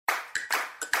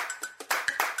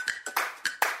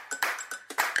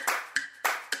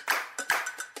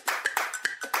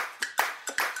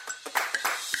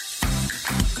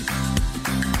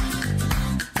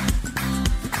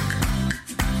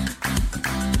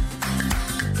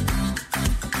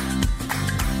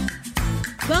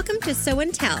Welcome to Sew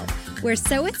and Tell, where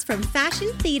sewists from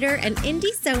fashion, theater, and indie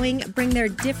sewing bring their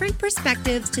different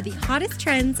perspectives to the hottest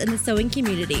trends in the sewing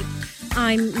community.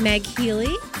 I'm Meg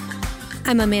Healy.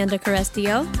 I'm Amanda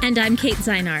Carestio. And I'm Kate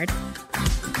Zeinard.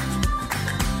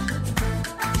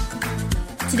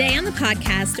 Today on the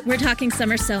podcast, we're talking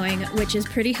summer sewing, which is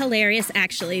pretty hilarious,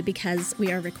 actually, because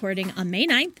we are recording on May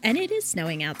 9th, and it is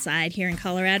snowing outside here in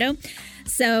Colorado.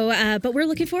 So, but we're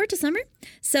looking forward to summer.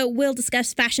 So we'll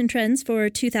discuss fashion trends for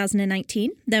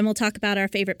 2019. Then we'll talk about our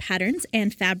favorite patterns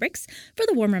and fabrics for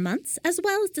the warmer months, as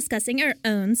well as discussing our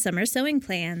own summer sewing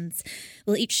plans.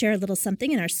 We'll each share a little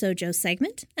something in our Sojo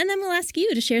segment, and then we'll ask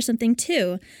you to share something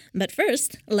too. But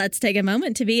first, let's take a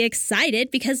moment to be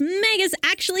excited because Meg is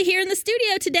actually here in the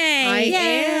studio today. I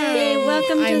am. Yay,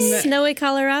 welcome to snowy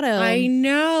Colorado. I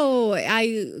know.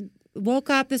 I woke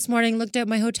up this morning, looked at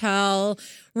my hotel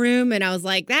room, and I was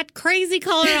like, that crazy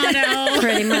Colorado.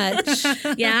 Pretty much.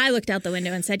 Yeah, I looked out the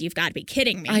window and said, you've got to be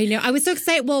kidding me. I know. I was so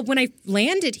excited. Well, when I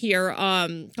landed here a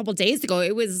couple days ago,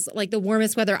 it was like the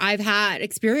warmest weather I've had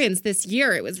experienced this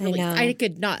year. It was really, I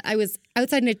could not, I was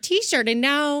outside in a t-shirt and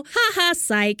now. Ha ha,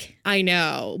 psych. I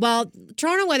know. Well,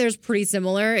 Toronto weather is pretty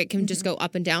similar. It can just go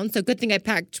up and down. So good thing I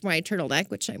packed my turtleneck,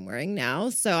 which I'm wearing now.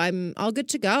 So I'm all good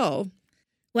to go.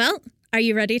 Well, are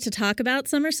you ready to talk about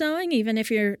summer sewing, even if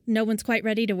no one's quite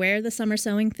ready to wear the summer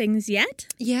sewing things yet?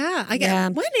 Yeah, I guess. Yeah.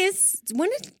 When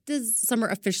does summer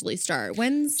officially start?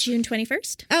 When's June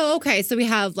 21st? Oh, okay. So we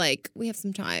have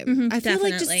some time. I feel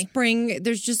definitely. like just spring.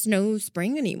 There's just no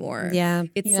spring anymore. Yeah,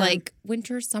 it's like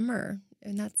winter, summer.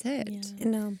 And that's it. Yeah. I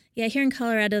know. Yeah, here in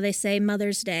Colorado, they say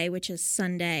Mother's Day, which is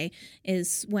Sunday,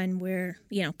 is when we're,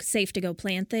 safe to go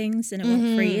plant things and it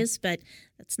won't freeze, but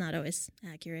that's not always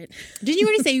accurate. Didn't you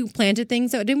already say you planted things?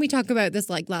 So didn't we talk about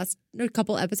this a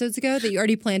couple episodes ago that you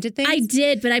already planted things? I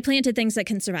did, but I planted things that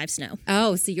can survive snow.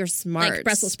 Oh, so you're smart. Like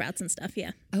Brussels sprouts and stuff,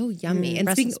 yeah. Oh, yummy. And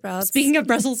Brussels sprouts. Speaking of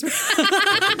Brussels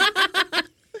sprouts,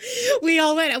 we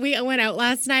went out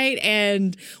last night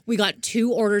and we got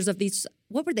 2 orders of these.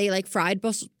 What were they, like fried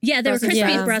Brussels? Yeah, they were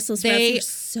crispy Brussels sprouts. They were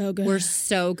so good. Were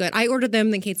so good. I ordered them,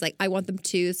 then Kate's like, I want them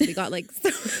too. So we got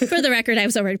For the record, I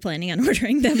was already planning on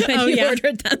ordering them when you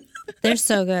ordered them. They're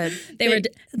so good. They were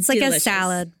It's delicious. like a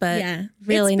salad, but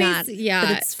really not. Yeah.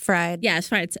 But it's fried. Yeah, it's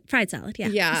fried salad. Yeah.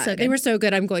 Yeah, so they were so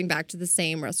good. I'm going back to the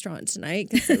same restaurant tonight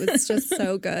because it was just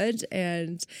so good.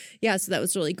 And yeah, so that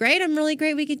was really great. I'm really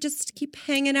great. We could just keep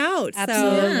hanging out.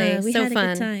 Absolutely. Yeah, we so had fun.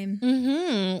 a good time.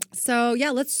 Mm-hmm. So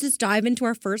yeah, let's just dive into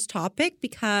our first topic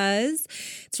because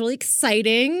it's really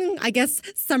exciting. I guess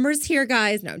summer's here,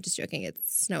 guys. No, I'm just joking.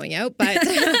 It's snowing out. But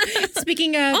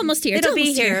speaking of... Almost here. It'll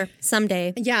be here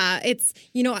someday. Yeah, it's,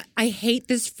 I hate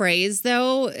this phrase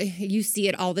though. You see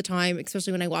it all the time,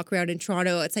 especially when I walk around in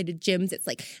Toronto outside of gyms. It's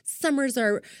like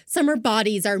summer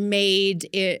bodies are made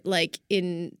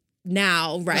in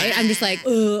now, right? I'm just like,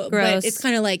 ugh. Gross. But it's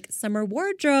kind of like summer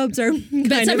wardrobes are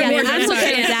kind of summer I'm wardrobes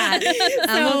okay with that.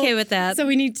 I'm okay with that. So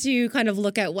we need to kind of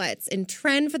look at what's in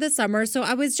trend for the summer. So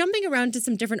I was jumping around to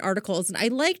some different articles and I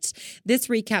liked this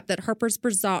recap that Harper's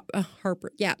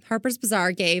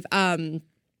Bazaar gave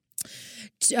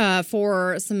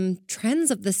for some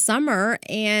trends of the summer,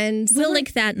 and we'll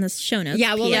link that in the show notes.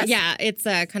 Yeah, it's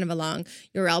kind of a long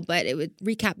URL, but it would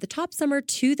recap the top summer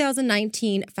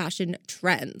 2019 fashion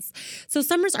trends. So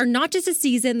summers are not just a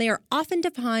season; they are often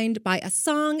defined by a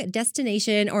song,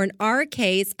 destination, or in our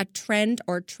case, a trend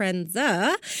or trends.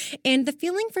 And the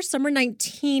feeling for summer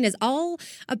 19 is all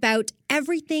about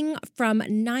everything from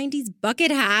 90s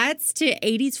bucket hats to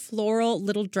 80s floral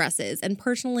little dresses. And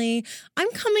personally, I'm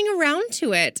coming around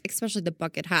to it, especially the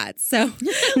bucket hats. So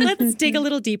let's dig a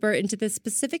little deeper into the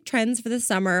specific trends for the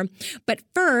summer. But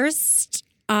first,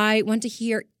 I want to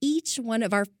hear each one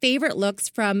of our favorite looks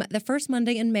from the first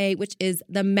Monday in May, which is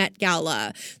the Met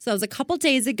Gala. So that was a couple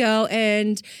days ago,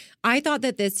 and I thought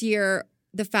that this year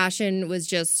the fashion was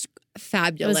just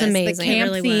fabulous. It was amazing. The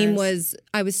camp really theme was,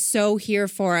 I was so here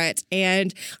for it.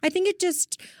 And I think it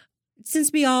just,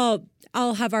 since we all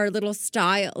have our little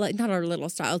style, like not our little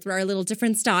styles, but our little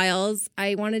different styles,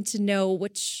 I wanted to know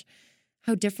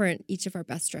how different each of our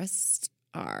best dressed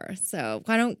are. So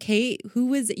why don't, Kate, who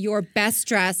was your best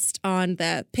dressed on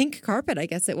the pink carpet, I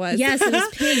guess it was? Yes, it was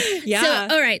pink. Yeah.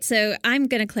 So, all right. So I'm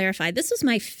going to clarify. This was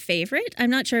my favorite. I'm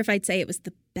not sure if I'd say it was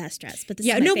the best dress, but this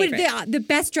is my favorite. But the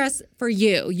best dress for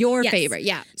you, your favorite.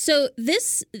 Yeah. So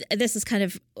this is kind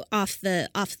of off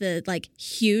the like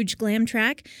huge glam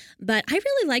track, but I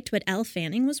really liked what Elle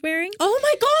Fanning was wearing. Oh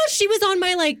my gosh, she was on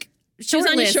my She was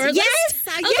on your short list? Yes.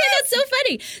 Okay, that's so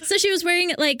funny. So she was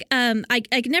wearing like,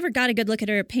 I never got a good look at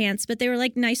her pants, but they were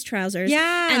like nice trousers.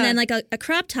 Yeah. And then like a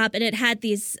crop top, and it had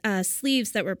these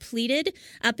sleeves that were pleated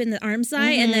up in the arm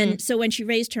side. And then, so when she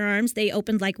raised her arms, they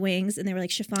opened like wings, and they were like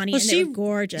chiffony, and they were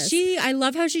gorgeous. I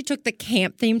love how she took the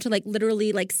camp theme to like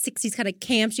literally like 60s kind of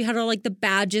camp. She had all like the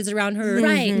badges around her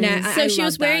neck. So she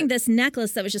was wearing this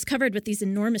necklace that was just covered with these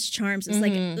enormous charms.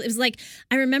 It was like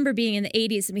I remember being in the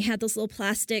 80s, and we had those little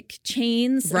plastic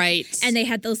chains. Right. And they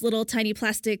had those little tiny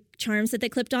plastic charms that they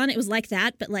clipped on. It was like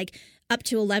that, but like up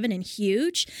to 11 and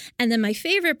huge. And then my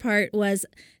favorite part was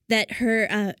that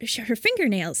her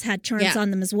fingernails had charms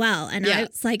on them as well. And I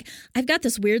was like, I've got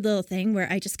this weird little thing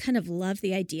where I just kind of love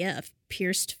the idea of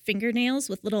pierced fingernails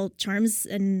with little charms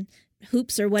and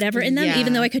hoops or whatever in them,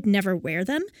 even though I could never wear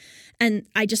them. And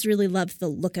I just really love the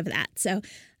look of that. So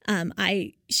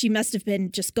she must have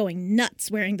been just going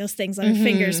nuts wearing those things on her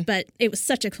fingers, but it was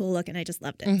such a cool look, and I just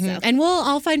loved it. So. And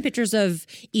I'll find pictures of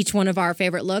each one of our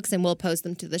favorite looks, and we'll post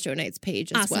them to the Show Nights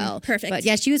page as well. Perfect. But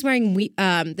yeah, she was wearing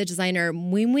the designer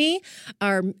Mwimwi,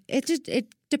 or it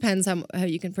depends on how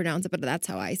you can pronounce it, but that's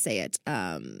how I say it.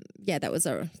 Yeah, that was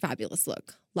a fabulous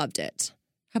look. Loved it.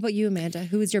 How about you, Amanda?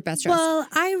 Who was your best dressed? Well,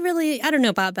 I don't know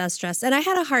about best dressed, and I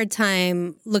had a hard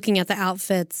time looking at the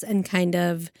outfits and kind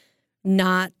of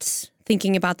not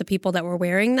thinking about the people that were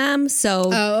wearing them. So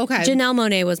Janelle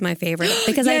Monáe was my favorite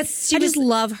because I just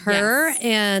love her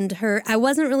and her. I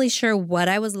wasn't really sure what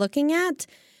I was looking at,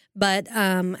 but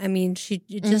I mean,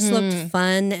 it just looked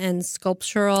fun and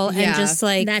sculptural and just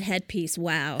like that headpiece.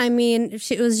 Wow. I mean,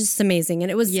 it was just amazing.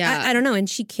 And it was, I don't know. And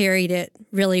she carried it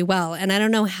really well. And I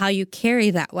don't know how you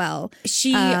carry that well.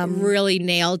 She really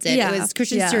nailed it. It was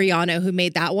Christian Siriano who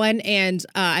made that one. And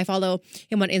I follow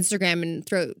him on Instagram, and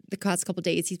throughout the past couple of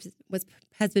days,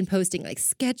 has been posting like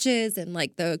sketches and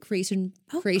like the creation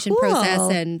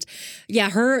process. And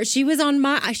she was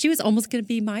almost going to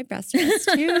be my best dress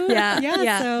too.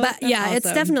 So but awesome.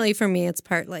 It's definitely for me. It's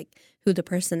part like who the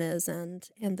person is and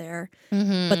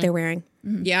what they're wearing.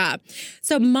 Yeah.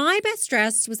 So my best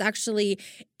dressed was actually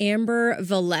Amber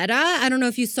Valletta. I don't know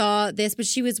if you saw this, but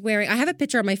she was wearing, I have a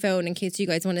picture on my phone in case you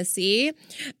guys want to see.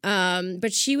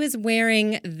 But she was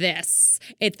wearing this.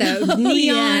 It's the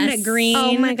neon green.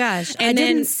 Oh my gosh. And I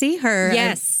didn't see her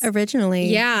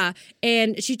originally. Yeah.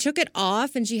 And she took it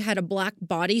off, and she had a black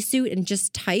bodysuit and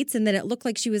just tights. And then it looked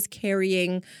like she was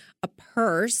carrying a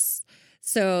purse.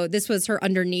 So this was her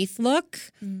underneath look.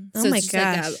 So oh my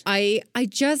gosh. Like I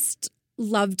just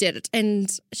loved it.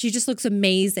 And she just looks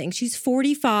amazing. She's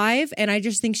 45, and I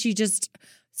just think she just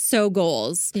so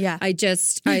goals. Yeah. I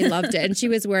loved it. And she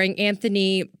was wearing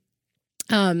Anthony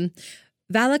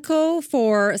Valico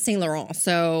for Saint Laurent.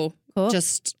 So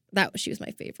she was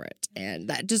my favorite. And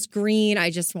that just green, I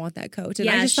just want that coat. And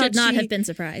I just should not have been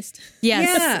surprised.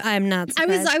 Yes, I'm not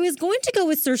surprised. I was going to go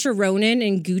with Saoirse Ronan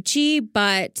and Gucci,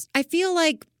 but I feel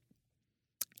like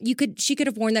she could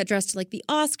have worn that dress to like the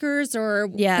Oscars or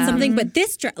something. But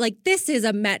this dress, like this is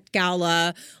a Met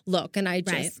Gala look, and I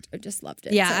just loved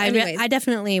it. Yeah, so I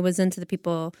definitely was into the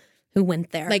people who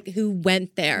went there. Like who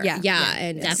went there. Yeah,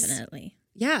 and definitely.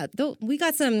 Yeah, we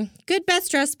got some good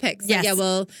best dressed picks. Yes. So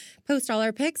we'll post all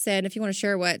our picks, and if you want to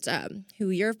share who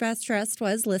your best dressed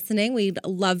was listening, we'd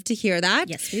love to hear that.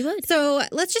 Yes, we would. So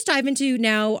let's just dive into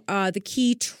now the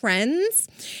key trends,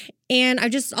 and I'll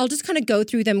just kind of go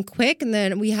through them quick, and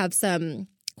then we have some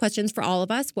questions for all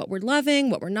of us: what we're loving,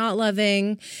 what we're not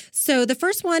loving. So the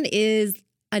first one is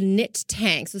a knit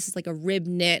tank. So this is like a rib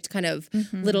knit kind of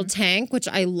little tank, which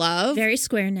I love. Very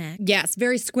square neck. Yes,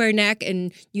 very square neck,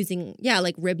 and using,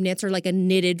 like rib knits or like a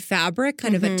knitted fabric,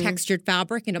 kind of a textured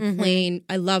fabric in a plain.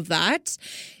 I love that.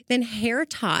 Then hair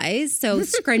ties, so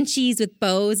scrunchies with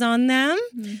bows on them.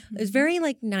 It was very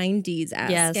like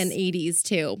 90s-esque and 80s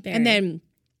too. Very. And then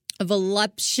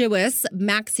voluptuous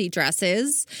maxi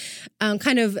dresses,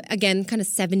 kind of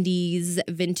 70s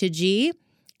vintagey.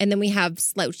 And then we have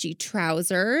slouchy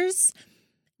trousers,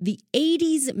 the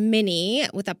 80s mini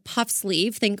with a puff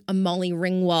sleeve. Think a Molly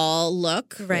Ringwald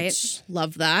look. Right. Which,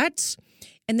 love that.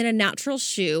 And then a natural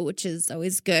shoe, which is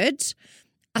always good.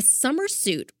 A summer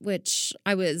suit, which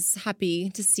I was happy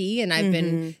to see, and I've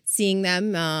been seeing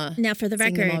them. Now, for the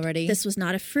record, this was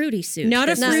not a fruity suit. Not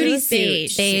a fruity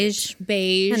suit.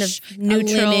 Beige. Kind of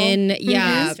neutral. Linen.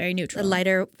 Yeah. It's very neutral. A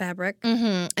lighter fabric.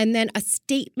 And then a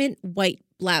statement white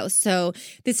blouse. So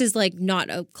this is like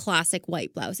not a classic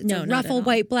white blouse. It's a ruffle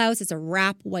white blouse. It's a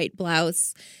wrap white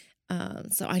blouse.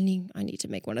 So I need to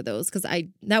make one of those because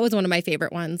that was one of my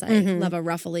favorite ones. I love a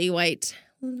ruffly white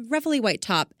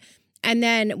top. And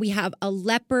then we have a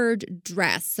leopard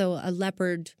dress. So a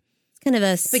leopard kind of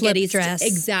a spaghetti dress.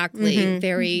 Exactly.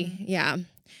 Very,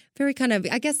 very kind of,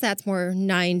 I guess that's more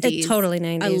 90s. It's totally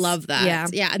 90s. I love that. Yeah.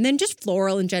 Yeah. And then just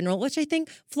floral in general, which I think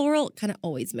floral kind of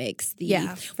always makes the...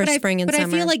 for spring and summer.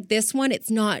 But I feel like this one,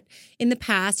 it's not... In the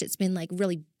past, it's been like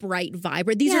really bright,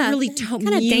 vibrant. These are really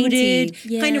muted,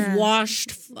 kind of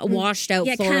washed out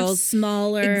florals. Kind of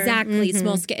smaller. Exactly.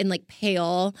 Small skin and like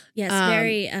pale. Yes,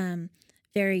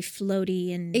 very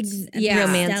floaty and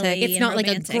romantic. It's not like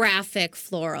a graphic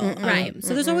floral. Right.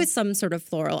 So there's always some sort of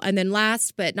floral. And then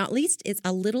last but not least is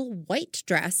a little white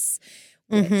dress,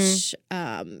 which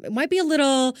it might be a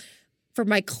little... For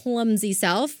my clumsy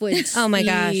self, which oh my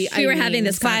gosh, we were having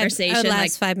this conversation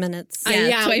last 5 minutes.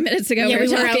 20 minutes ago. We were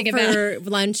talking about for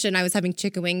lunch, and I was having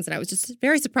chicken wings, and I was just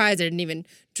very surprised I didn't even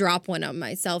drop one on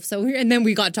myself. So, and then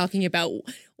we got talking about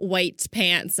white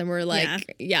pants, and we're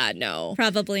like, no,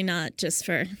 probably not just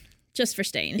for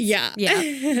stains. Yeah.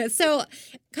 So,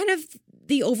 kind of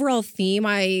the overall theme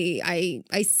I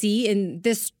see in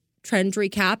this trend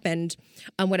recap and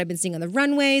what I've been seeing on the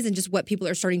runways and just what people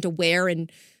are starting to wear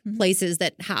and places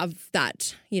that have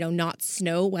that, not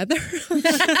snow weather.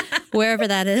 Wherever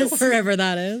that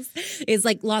is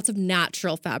like lots of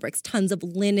natural fabrics, tons of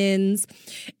linens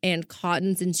and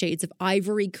cottons in shades of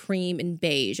ivory, cream, and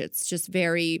beige. It's just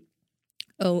very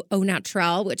au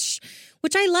naturel, which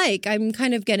I like. I'm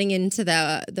kind of getting into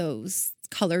those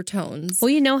color tones. Well,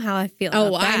 you know how I feel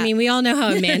about that. I mean, we all know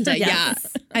how Amanda, yeah.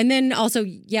 And then also,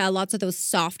 lots of those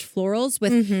soft florals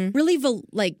with really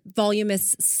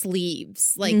voluminous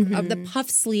sleeves. Like the puff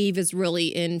sleeve is really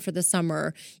in for the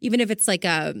summer, even if it's like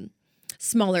a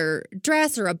smaller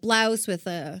dress or a blouse with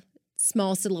a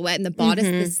small silhouette in the bodice.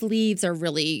 The sleeves are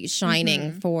really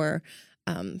shining for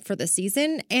the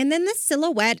season. And then the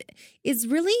silhouette is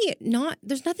really not,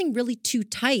 there's nothing really too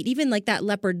tight. Even like that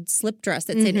leopard slip dress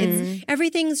that's in,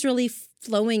 everything's really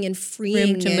flowing and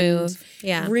freeing. Room to move.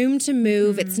 Yeah. Room to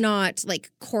move. It's not like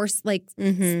coarse, like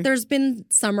there's been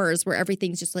summers where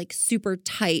everything's just like super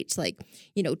tight, like,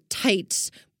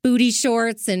 tight booty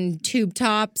shorts and tube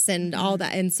tops and all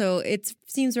that. And so it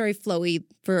seems very flowy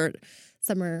for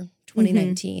summer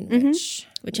 2019,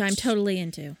 which I'm totally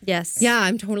into. Yes. Yeah,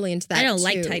 I'm totally into that. I don't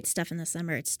like too. tight stuff in the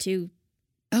summer. It's too.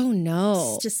 Oh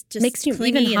no! It's just makes you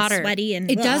even hotter, and sweaty, and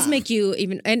it does make you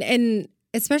even and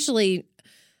especially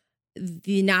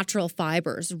the natural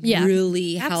fibers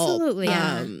really help. Absolutely,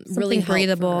 really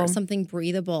breathable, something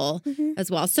breathable as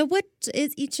well. So, what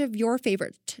is each of your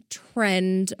favorite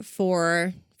trend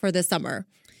for the summer?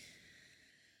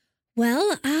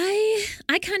 Well, I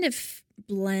kind of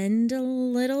blend a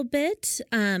little bit.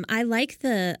 I like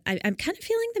I'm kind of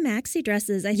feeling the maxi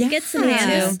dresses. I think it's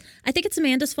Amanda's. I think it's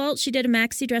Amanda's fault. She did a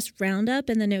maxi dress roundup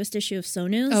in the newest issue of So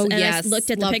News. Oh, and yes. I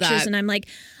looked at the pictures that. and I'm like,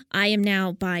 I am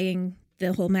now buying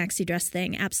the whole maxi dress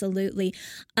thing. Absolutely.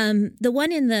 The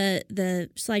one in the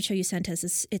slideshow you sent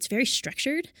us it's very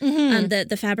structured.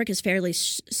 The fabric is fairly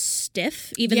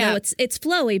stiff, even though it's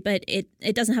flowy, but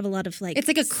it doesn't have a lot of it's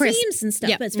like a crisp seams and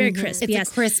stuff. But it's very crisp. It's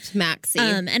a crisp maxi.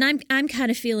 And I'm kind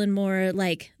of feeling more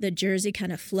like the jersey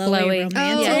kind of flowy.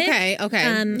 Romantic.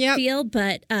 Okay. Feel,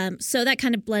 but so that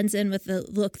kind of blends in with the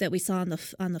look that we saw on the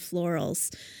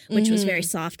florals, which was very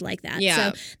soft like that.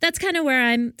 Yeah. So that's kind of where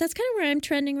I'm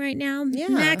trending right now. Yeah.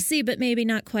 Maxi, but maybe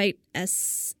not quite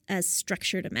as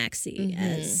structured a maxi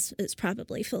as is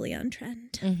probably fully on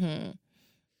trend.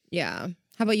 Yeah.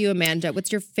 How about you, Amanda?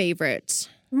 What's your favorite?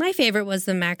 My favorite was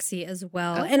the maxi as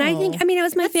well. And I think, it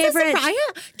was my favorite.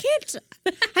 I can't.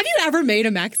 Have you ever made a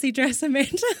maxi dress,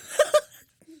 Amanda?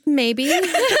 Maybe.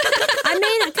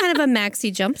 I made kind of a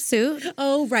maxi jumpsuit.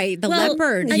 Oh, right. The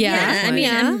leopard. Yeah. I mean,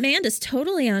 Amanda's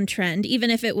totally on trend, even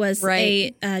if it was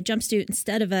a jumpsuit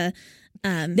instead of a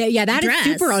that dress.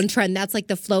 Is super on trend. That's like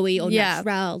the flowy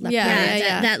natural.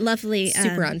 That lovely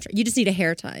super on trend. You just need a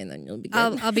hair tie and then you'll be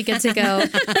good. I'll be good to go.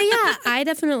 But yeah, I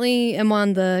definitely am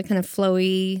on the kind of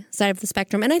flowy side of the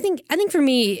spectrum, and I think for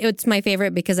me it's my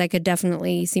favorite because I could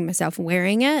definitely see myself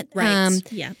wearing it. Right.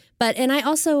 But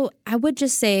I would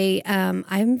just say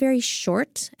I'm very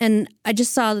short, and I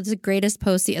just saw the greatest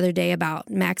post the other day about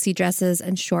maxi dresses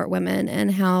and short women and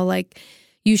how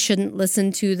you shouldn't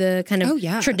listen to the kind of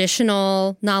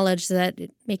traditional knowledge that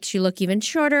it makes you look even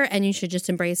shorter, and you should just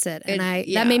embrace it. And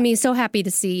that made me so happy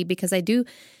to see, because I do.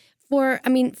 For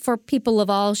people of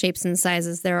all shapes and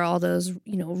sizes, there are all those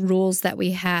rules that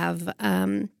we have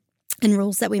and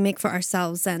rules that we make for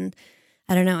ourselves. And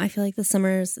I don't know. I feel like the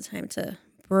summer is the time to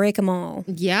break them all.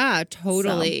 Yeah,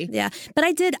 totally. So, yeah, but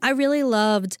I really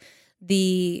loved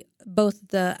both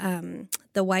the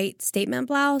white statement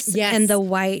blouse and the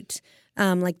white.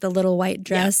 Like the little white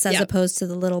dress as opposed to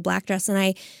the little black dress. And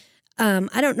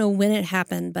I don't know when it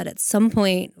happened, but at some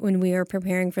point when we were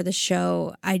preparing for the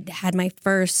show, I had my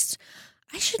first,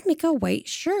 I should make a white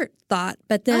shirt thought.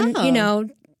 But then,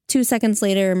 2 seconds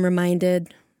later, I'm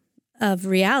reminded of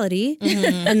reality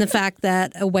and the fact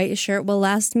that a white shirt will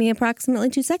last me approximately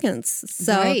 2 seconds.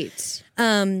 So, right. But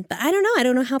I don't know. I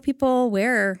don't know how people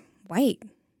wear white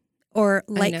or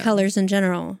light colors in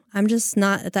general. I'm just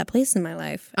not at that place in my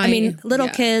life. I mean, little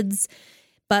kids,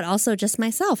 but also just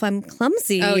myself. I'm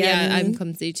clumsy. Oh, yeah. I'm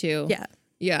clumsy too. Yeah.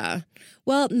 Yeah.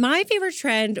 Well, my favorite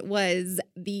trend was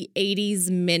the 80s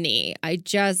mini. I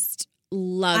just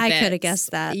love it. I could have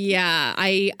guessed that. Yeah.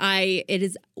 It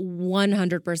is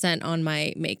 100% on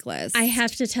my make list. I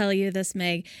have to tell you this,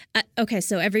 Meg. Okay,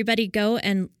 so everybody go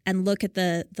and look at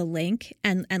the link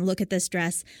and look at this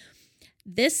dress.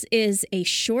 This is a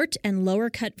short and lower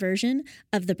cut version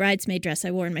of the bridesmaid dress I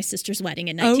wore in my sister's wedding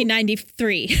in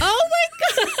 1993. Oh my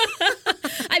God.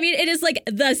 I mean, it is like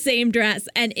the same dress,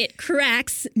 and it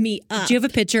cracks me up. Do you have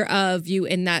a picture of you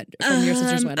in that from your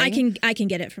sister's wedding? I can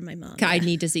get it from my mom. I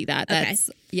need to see that.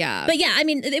 That's yeah. But yeah, I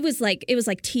mean, it was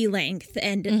like T length,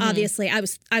 and obviously I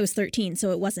was 13,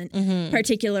 so it wasn't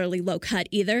particularly low cut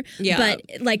either. Yeah.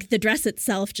 But like the dress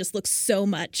itself just looks so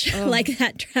much like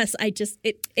that dress.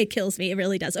 It kills me. It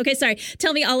really does. Okay, sorry.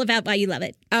 Tell me all about why you love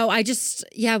it. Oh,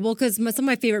 because some of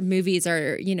my favorite movies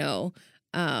are,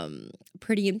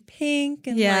 Pretty in Pink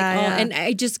and and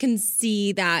I just can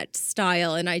see that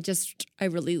style, and I just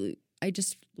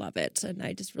love it, and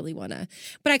I just really want to.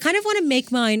 But I kind of want to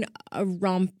make mine a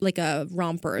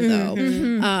romper though,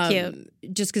 Cute.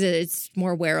 just because it's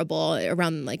more wearable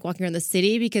around like walking around the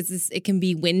city because it can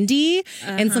be windy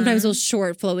and sometimes those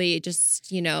short flowy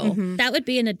That would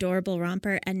be an adorable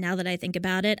romper. And now that I think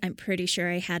about it, I'm pretty sure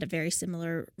I had a very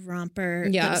similar romper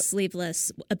that was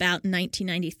sleeveless about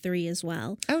 1993 as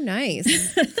well. Oh, nice.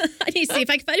 I need to see if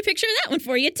I can find a picture of that one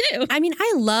for you too. I mean,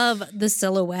 I love the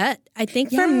silhouette. I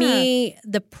think for me,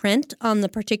 the print on the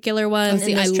particular one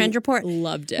in this trend report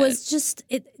loved it. Was just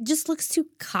looks too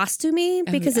costumey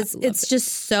because it's just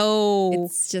so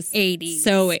 80s.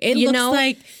 So it looks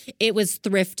like it was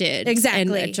thrifted.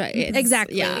 Exactly.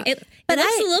 Exactly. Yeah. It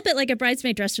looks a little bit like a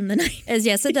bridesmaid dress from the 90s.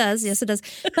 Yes, it does. Yes, it does.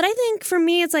 But I think for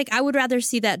me, it's like I would rather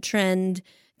see that trend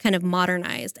kind of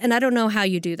modernized. And I don't know how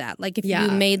you do that. Like if you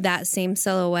made that same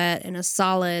silhouette in a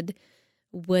solid,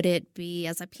 would it be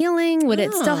as appealing? Would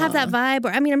it still have that vibe?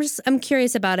 Or I mean, I'm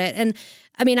curious about it. And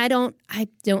I mean, I don't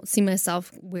see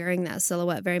myself wearing that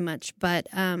silhouette very much, but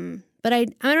I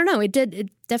don't know. It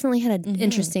definitely had an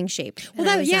interesting shape.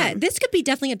 Well, this could be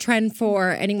definitely a trend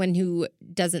for anyone who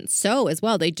doesn't sew as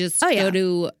well. They just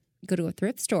go to a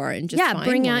thrift store and just find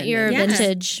bring out your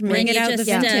vintage. Bring it out the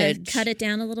vintage. Cut it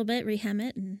down a little bit, rehem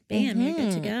it, and bam, you're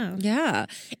good to go. Yeah.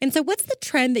 And so what's the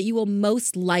trend that you will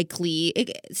most likely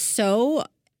sew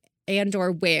and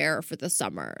or wear for the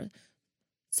summer?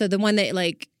 So the one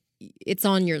that it's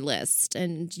on your list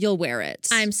and you'll wear it.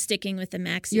 I'm sticking with the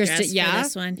maxi dress for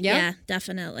this one. Yep. Yeah,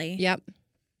 definitely. Yep.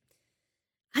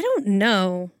 I don't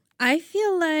know. I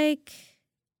feel like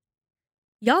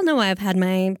y'all know I've had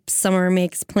my summer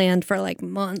makes planned for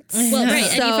months. Well, right,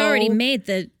 and you've already made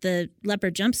the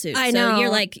leopard jumpsuit. I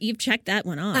know. So you've checked that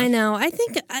one off. I know. I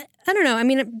think I don't know. I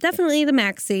mean, definitely the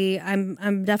maxi.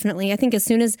 I'm definitely. I think as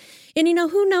soon as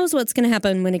who knows what's going to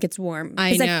happen when it gets warm.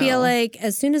 Because I feel like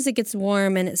as soon as it gets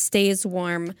warm and it stays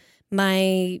warm,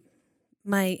 my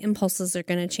impulses are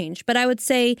going to change. But I would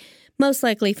say most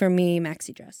likely for me,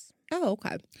 maxi dress. Oh,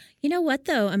 okay. You know what,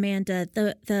 though, Amanda?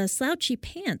 The slouchy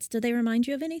pants, do they remind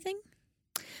you of anything?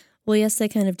 Well, yes, they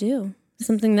kind of do.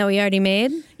 Something that we already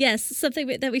made? Yes, something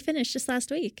that we finished just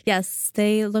last week. Yes,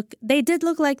 they did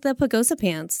look like the Pagosa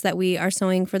pants that we are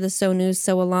sewing for the Sew News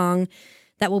Sew Along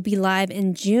that will be live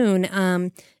in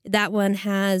June. That one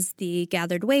has the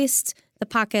gathered waist, the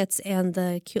pockets, and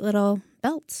the cute little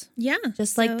belt. Yeah.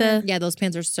 Just like those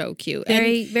pants are so cute.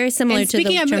 Very similar to the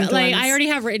speaking of, I already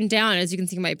have written down, as you can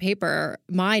see in my paper,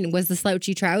 mine was the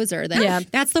slouchy trouser.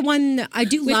 That's the one I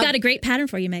do love. We've got a great pattern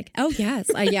for you, Meg. Oh, yes.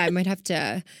 I might have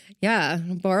to,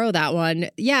 borrow that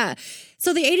one. Yeah.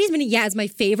 So the 80s mini, is my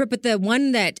favorite, but the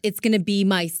one that it's going to be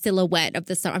my silhouette of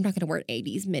the summer. I'm not going to wear an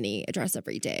 80s mini dress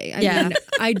every day. I mean,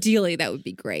 ideally that would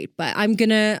be great, but I'm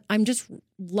just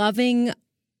loving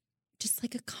just a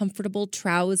comfortable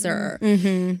trouser.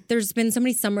 Mm-hmm. There's been so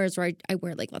many summers where I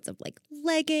wear lots of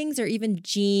leggings or even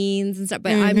jeans and stuff,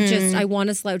 but I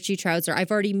want a slouchy trouser. I've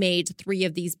already made 3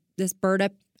 of this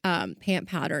Berta pant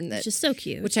pattern that's just so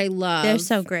cute, which I love. They're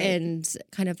so great, and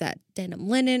kind of that denim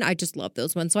linen. I just love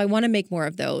those ones, so I want to make more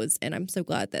of those, and I'm so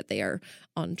glad that they are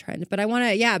on trend. But I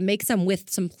want to make some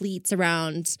with some pleats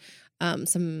around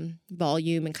some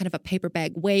volume and kind of a paper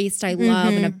bag waist I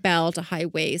love and a belt, a high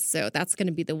waist. So that's going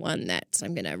to be the one that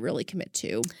I'm going to really commit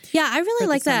to. Yeah, I really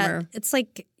like that. It's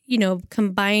like,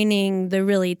 combining the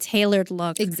really tailored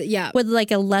look with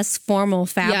like a less formal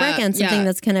fabric and something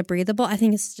that's kind of breathable. I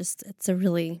think it's a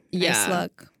really nice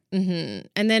look. Mm-hmm.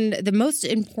 And then the most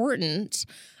important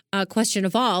question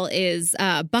of all is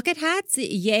bucket hats,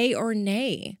 yay or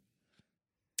nay?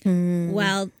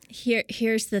 Well,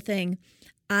 here's the thing.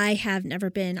 I have never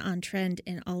been on trend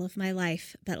in all of my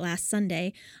life, but last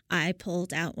Sunday I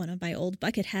pulled out one of my old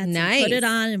bucket hats and put it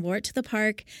on and wore it to the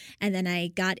park. And then I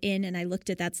got in and I looked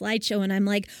at that slideshow and I'm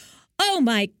like, oh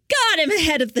my God, I'm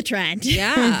ahead of the trend.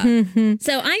 Yeah.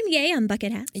 So I'm yay on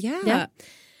bucket hats. Yeah.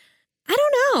 I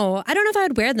don't know. I don't know if I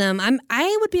would wear them.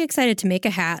 I would be excited to make a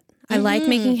hat. I like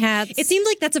making hats. It seems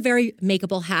like that's a very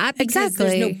makeable hat.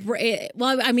 Exactly.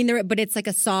 But it's like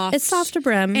a soft. It's soft to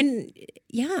brim. And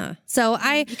so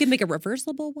you can make a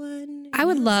reversible one. I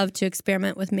would love to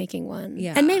experiment with making one.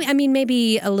 Yeah. And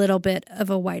maybe a little bit of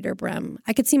a wider brim.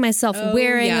 I could see myself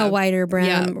wearing a wider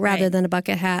brim rather than a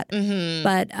bucket hat. Mm-hmm.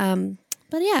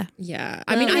 But yeah. Yeah.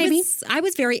 I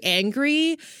was very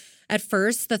angry at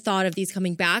first, the thought of these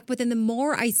coming back, but then the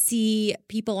more I see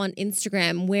people on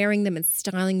Instagram wearing them and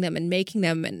styling them and making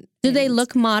them, do they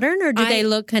look modern or do they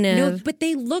look kind of? No, but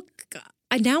they look.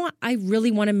 Now I really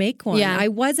want to make one. Yeah. I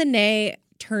was a nay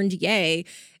turned yay,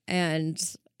 and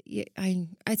so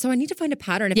I need to find a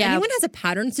pattern. If anyone has a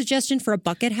pattern suggestion for a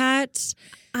bucket hat,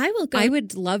 I will go. I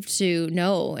would love to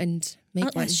know and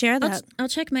make one. Share that. I'll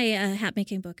check my hat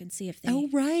making book and see if they. Oh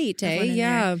right,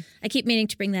 yeah. I keep meaning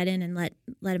to bring that in and let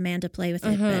Amanda play with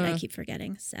it, but I keep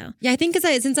forgetting. So yeah, I think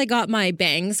since I got my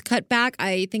bangs cut back,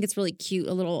 I think it's really cute.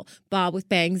 A little bob with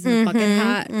bangs and a bucket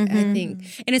hat. I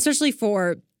think, and especially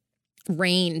for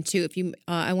rain too. If you,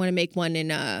 I want to make one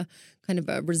in a kind of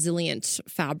a resilient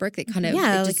fabric that kind of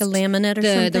like a laminate or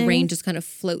something. The rain just kind of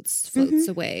floats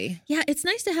away. Yeah, it's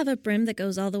nice to have a brim that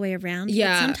goes all the way around.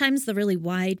 Yeah, but sometimes the really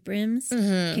wide brims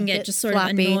can get just sort of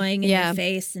annoying in your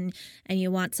face, and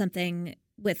you want something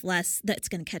with less that's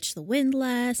going to catch the wind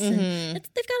less. And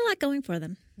they've got a lot going for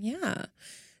them. Yeah.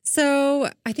 So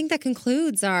I think that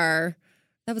concludes that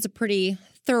was a pretty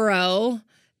thorough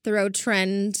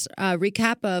trend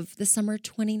recap of the summer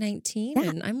 2019,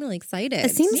 and I'm really excited.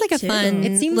 It seems like a fun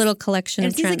little collection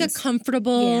of trends. It seems like a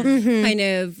comfortable kind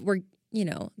of,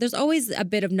 there's always a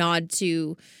bit of nod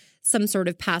to some sort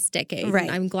of past decade. Right.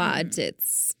 And I'm glad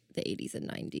it's the 80s and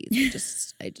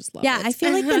 90s. I just love it. Yeah, I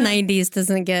feel like the 90s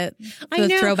doesn't get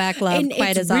the throwback love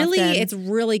quite as often. It's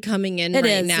really coming in now.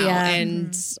 Yeah.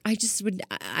 And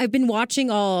I've been watching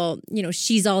all,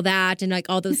 She's All That and like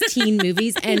all those teen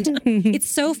movies. And it's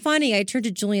so funny. I turned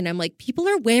to Julian, I'm like, people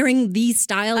are wearing these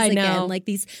styles again. Like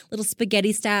these little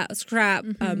spaghetti spaghetti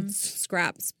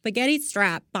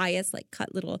strap bias, like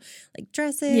cut little like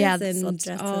dresses and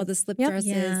all the slip dresses.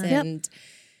 And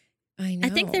I know. I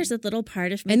think there's a little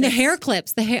part of me. And the hair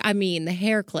clips. The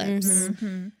hair clips.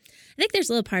 Mm-hmm. I think there's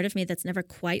a little part of me that's never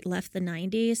quite left the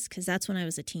 90s because that's when I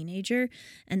was a teenager.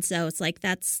 And so it's like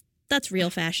that's real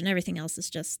fashion. Everything else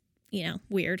is just,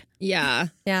 weird. Yeah.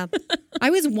 Yeah. I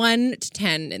was 1 to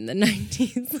 10 in the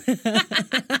 90s.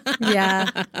 Yeah.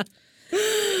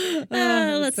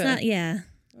 Let's not. Yeah.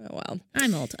 Oh, well.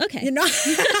 I'm old. Okay. You're not.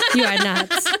 You are not.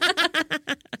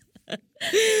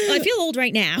 Well, I feel old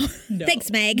right now. No. Thanks,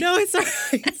 Meg. No, it's all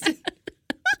right.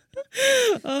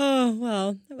 Oh,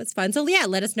 well, that was fun. So yeah,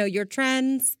 let us know your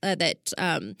trends and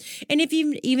if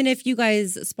you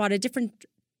guys spot a different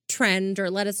trend,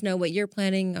 or let us know what you're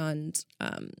planning on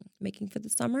making for the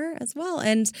summer as well.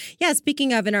 And yeah,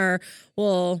 speaking of,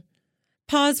 we'll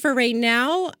pause for right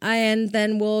now, and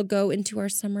then we'll go into our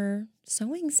summer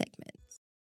sewing segment.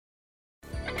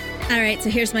 All right, so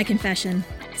here's my confession.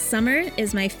 Summer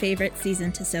is my favorite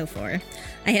season to sew for.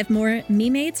 I have more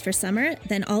me-mades for summer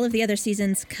than all of the other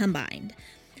seasons combined.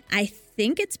 I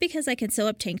think it's because I can sew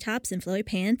up tank tops and flowy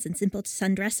pants and simple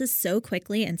sundresses so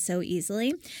quickly and so easily.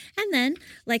 And then,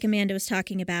 like Amanda was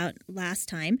talking about last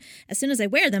time, as soon as I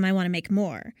wear them, I want to make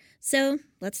more. So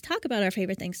let's talk about our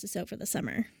favorite things to sew for the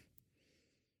summer.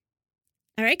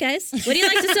 All right, guys, what do you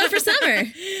like to sew for summer?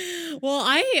 Well,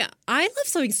 I love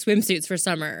sewing swimsuits for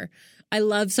summer. I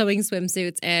love sewing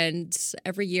swimsuits, and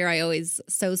every year I always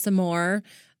sew some more.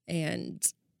 And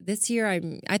this year I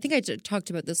think I talked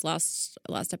about this last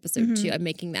episode too. I'm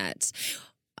making that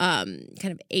kind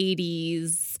of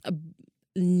 80s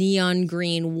neon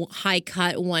green high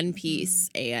cut one piece,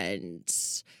 and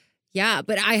Yeah,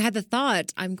 but I had the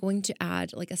thought I'm going to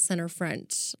add like a center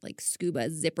front, like scuba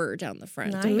zipper down the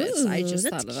front of it. I just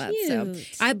thought of that.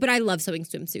 So, but I love sewing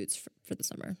swimsuits for the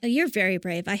summer. Oh, you're very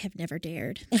brave. I have never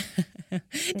dared.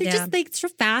 They're just like so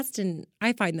fast, and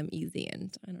I find them easy.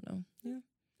 And I don't know. Yeah,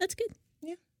 that's good.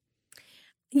 Yeah.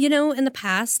 You know, in the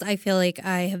past, I feel like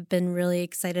I have been really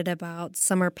excited about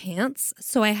summer pants.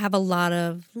 So I have a lot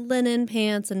of linen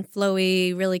pants and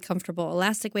flowy, really comfortable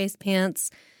elastic waist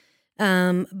pants.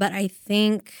 But I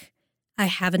think I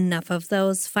have enough of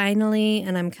those finally,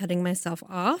 and I'm cutting myself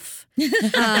off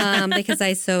because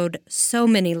I sewed so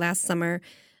many last summer.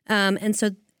 And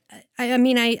so, I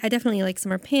mean, I definitely like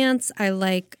summer pants. I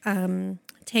like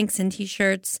tanks and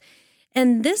T-shirts.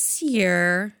 And this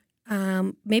year,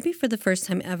 maybe for the first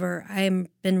time ever, I've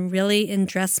been really in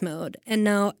dress mode. And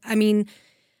now, I mean,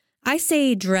 I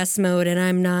say dress mode, and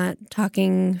I'm not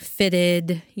talking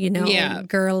fitted,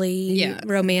 girly,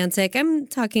 romantic. I'm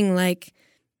talking like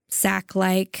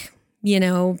sack-like,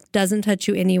 doesn't touch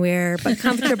you anywhere, but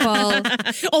comfortable.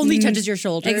 Only touches your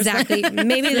shoulders. Exactly.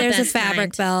 Maybe there's a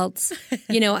fabric belt.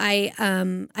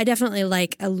 I definitely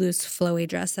like a loose, flowy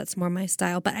dress. That's more my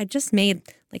style. But I just made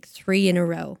like 3 in a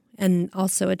row, and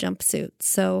also a jumpsuit.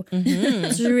 So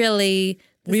it's really...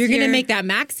 You're going to make that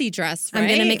maxi dress, right? I'm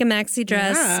going to make a maxi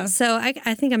dress. Yeah. So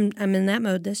I think I'm in that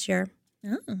mode this year.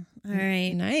 Oh, all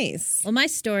right. Nice. Well, my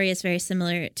story is very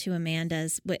similar to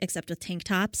Amanda's, except with tank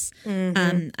tops.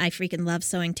 Mm-hmm. I freaking love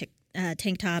sewing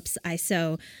tank tops. I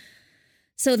sew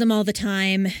them all the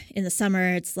time. In the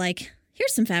summer, it's like,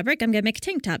 here's some fabric. I'm going to make a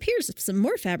tank top. Here's some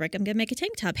more fabric. I'm going to make a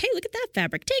tank top. Hey, look at that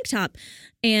fabric. Tank top.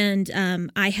 And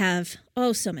I have,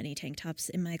 so many tank tops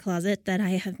in my closet that I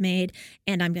have made.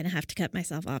 And I'm going to have to cut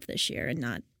myself off this year and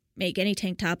not make any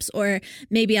tank tops. Or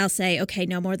maybe I'll say, okay,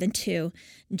 no more than 2,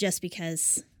 just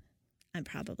because I'm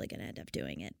probably going to end up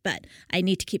doing it. But I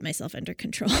need to keep myself under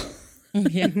control.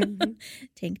 Yeah.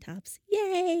 Tank tops.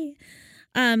 Yay.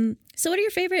 So what are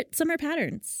your favorite summer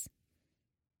patterns?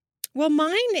 Well,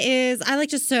 mine is, I like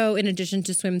to sew, in addition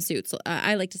to swimsuits,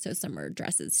 I like to sew summer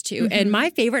dresses too. Mm-hmm. And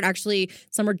my favorite actually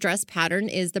summer dress pattern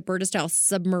is the Burda Style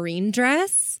submarine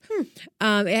dress.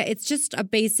 It's just a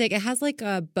basic, it has like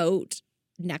a boat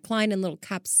neckline and little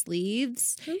cap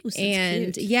sleeves. Ooh,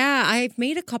 and cute. Yeah, I've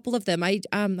made a couple of them. I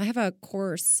have a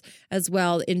course as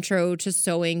well, Intro to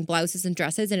Sewing Blouses and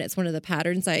Dresses, and it's one of the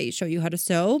patterns I show you how to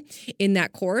sew in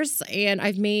that course. And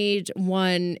I've made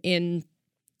one in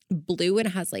blue, and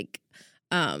it has like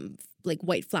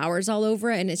white flowers all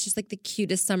over it, and it's just like the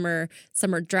cutest summer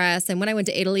dress. And when I went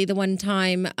to Italy the one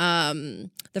time,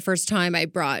 the first time, I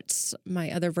brought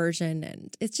my other version,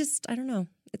 and it's just, I don't know,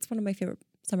 it's one of my favorite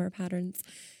summer patterns.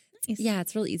 Nice. Yeah,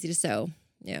 it's really easy to sew.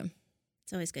 Yeah.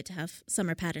 It's always good to have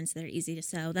summer patterns that are easy to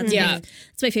sew. That's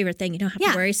my favorite thing. You don't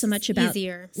have to worry so much about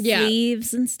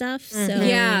sleeves and stuff. So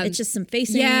it's just some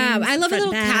facing. Yeah, I love a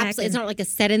little cap. It's not like a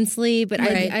set-in sleeve, but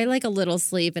I like a little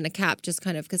sleeve and a cap, just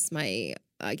kind of because my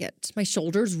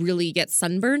shoulders really get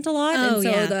sunburned a lot, and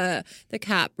so the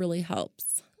cap really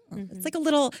helps. Mm-hmm. It's like a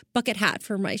little bucket hat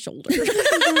for my shoulders.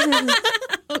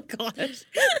 Oh gosh.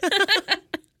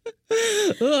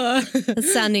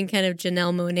 It's sounding kind of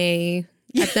Janelle Monáe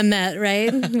at the Met,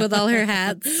 right? With all her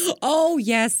hats. Oh,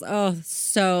 yes. Oh,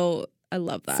 so I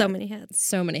love that. So many hats.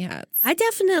 So many hats. I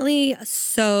definitely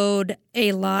sewed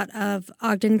a lot of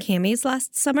Ogden camis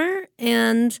last summer,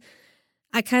 and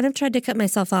I kind of tried to cut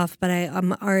myself off, but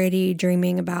I'm already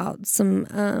dreaming about some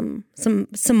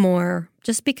more,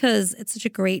 just because it's such a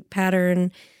great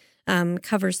pattern.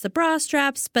 Covers the bra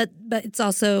straps, but it's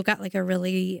also got like a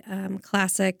really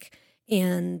classic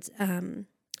and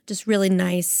just really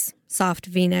nice soft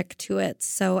V-neck to it.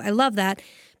 So I love that.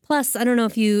 Plus, I don't know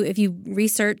if you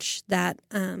research that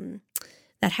that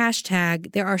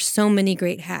hashtag, there are so many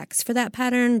great hacks for that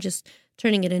pattern. Just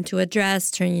turning it into a dress,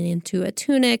 turning it into a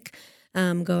tunic,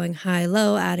 going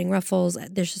high-low, adding ruffles.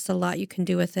 There's just a lot you can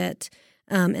do with it.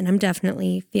 And I'm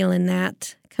definitely feeling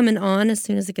that coming on as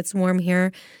soon as it gets warm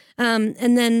here.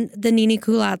 And then the Nini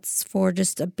culottes for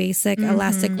just a basic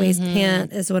elastic waist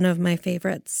pant is one of my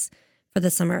favorites for the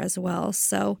summer as well.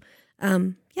 So,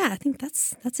 I think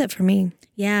that's it for me.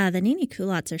 Yeah, the Nini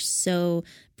culottes are so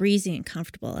breezy and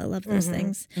comfortable. I love those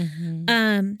things.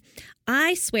 Mm-hmm.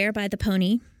 I swear by the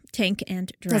Pony tank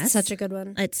and dress. That's such a good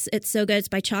one. It's so good. It's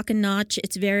by Chalk and Notch.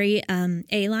 It's very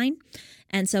A-line.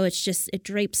 And so it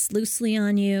drapes loosely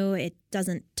on you. It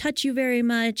doesn't touch you very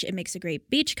much. It makes a great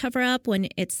beach cover up when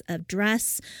it's a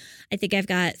dress. I think I've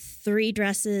got 3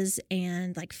 dresses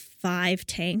and like 5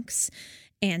 tanks.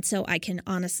 And so I can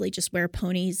honestly just wear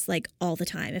ponies like all the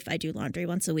time if I do laundry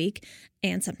once a week.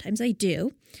 And sometimes I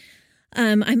do.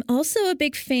 I'm also a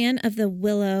big fan of the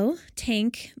Willow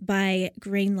tank by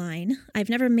Grainline. I've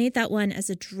never made that one as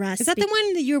a dress. Is that the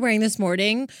one that you were wearing this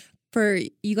morning? For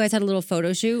you guys had a little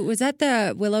photo shoot. Was that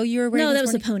the Willow you were wearing? No, that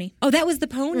was the pony. Oh, that was the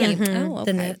pony. Yeah. Mm-hmm. Oh,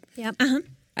 okay. Yep.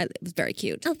 It was very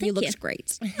cute. Oh, thank you. Looked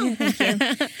great. Oh, thank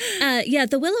you. Yeah,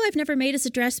 the Willow I've never made as a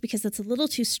dress because that's a little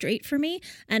too straight for me,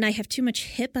 and I have too much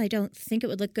hip. I don't think it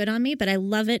would look good on me, but I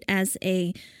love it as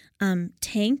a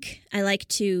tank. I like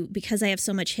to, because I have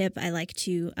so much hip, I like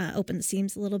to open the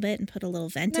seams a little bit and put a little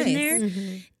vent in there.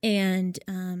 Mm-hmm. And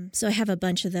so I have a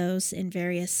bunch of those in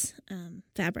various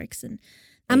fabrics. And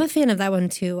I'm a fan of that one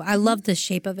too. I love the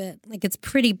shape of it. Like it's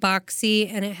pretty boxy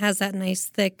and it has that nice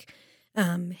thick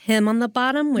hem on the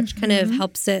bottom, which kind of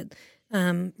helps it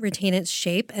retain its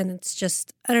shape. And it's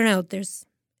just, I don't know,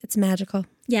 it's magical.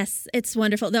 Yes, it's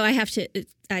wonderful. Though I have to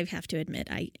admit,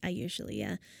 I usually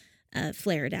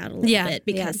flare it out a little bit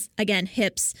because again,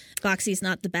 hips, boxy's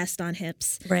not the best on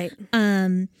hips. Right.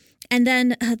 And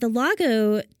then the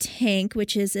Lago tank,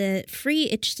 which is a free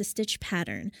itch to stitch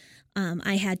pattern.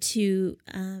 I had to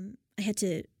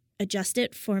adjust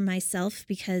it for myself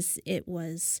because it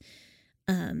was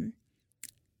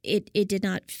it did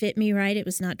not fit me right. It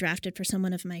was not drafted for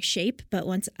someone of my shape. But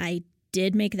once I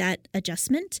did make that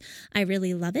adjustment, I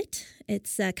really love it.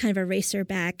 It's kind of a racer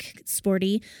back,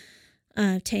 sporty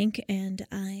tank, and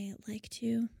I like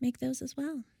to make those as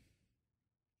well.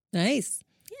 Nice.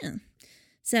 Yeah.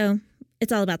 So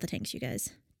it's all about the tanks, you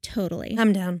guys. Totally.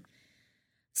 I'm down.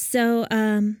 So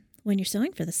when you're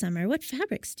sewing for the summer, what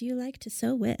fabrics do you like to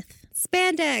sew with?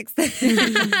 Spandex.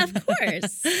 Of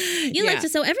course. You like to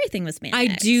sew everything with spandex. I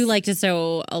do like to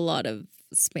sew a lot of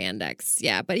spandex.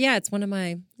 Yeah. But yeah, it's one of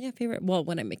my favorite. Well,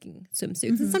 when I'm making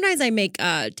swimsuits. And sometimes I make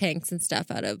tanks and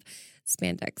stuff out of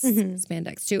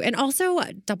spandex too. And also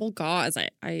double gauze.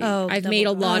 I've made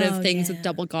a lot of things with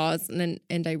double gauze and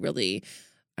I really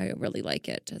like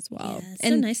it as well. Yeah, it's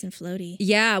so nice and floaty.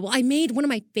 Yeah. Well, I made one of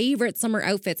my favorite summer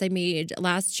outfits I made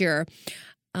last year.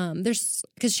 Because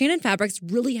Shannon Fabrics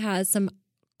really has some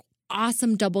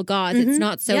awesome double gauze. It's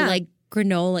not so like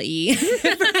granola-y.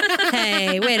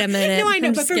 Hey, wait a minute. No, I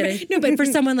know, but for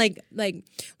someone like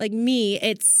me,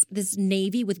 it's this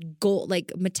navy with gold,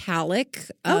 like metallic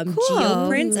geo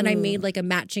prints, and I made like a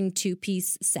matching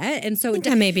 2-piece set. And so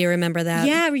I maybe remember that.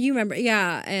 Yeah, you remember?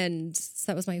 Yeah, and so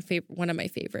that was my favorite, one of my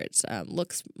favorite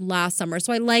looks last summer.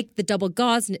 So I like the double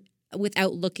gauze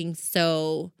without looking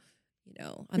so.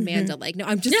 Amanda, no,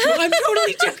 I'm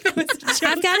totally joking.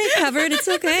 I've got it covered. It's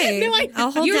okay. No,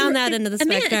 I'll hold down that end of the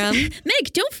spectrum.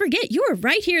 Meg, don't forget, you were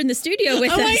right here in the studio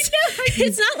with us. I know.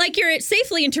 It's not like you're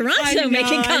safely in Toronto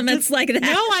making comments like that.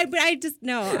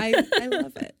 No, I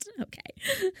love it.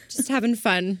 Okay. Just having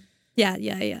fun. Yeah.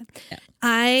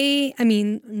 I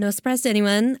mean, no surprise to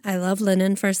anyone. I love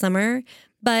linen for summer,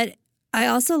 but I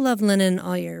also love linen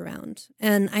all year round.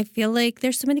 And I feel like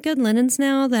there's so many good linens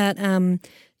now that,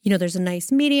 there's a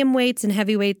nice medium weights and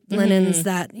heavyweight linens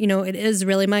that, it is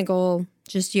really my goal,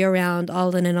 just year round, all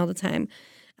linen all the time.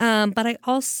 But I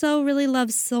also really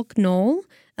love silk knoll,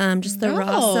 just the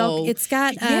raw silk. It's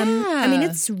got,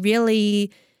 it's really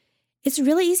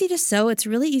easy to sew. It's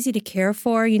really easy to care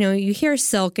for. You hear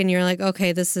silk and you're like,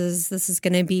 okay, this is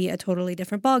going to be a totally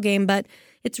different ballgame. But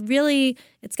it's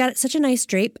got such a nice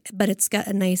drape, but it's got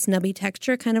a nice nubby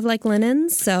texture, kind of like linen.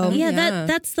 So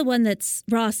that's the one that's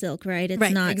raw silk, right? It's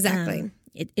right, not exactly.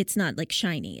 It's not like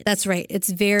shiny. That's right.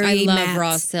 It's very I love matte.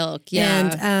 Raw silk.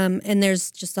 Yeah, and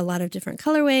there's just a lot of different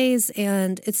colorways,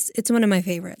 and it's one of my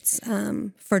favorites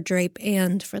for drape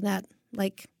and for that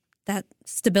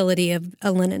stability of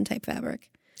a linen type fabric.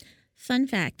 Fun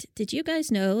fact, did you guys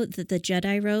know that the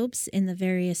Jedi robes in the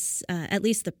various, at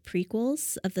least the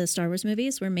prequels of the Star Wars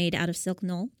movies, were made out of silk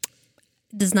knoll?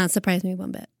 Does not surprise me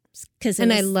one bit.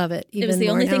 I love it. It was the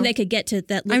only thing they could get to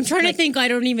that. I'm trying to think. I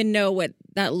don't even know what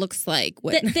that looks like.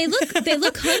 They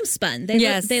look homespun. They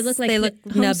look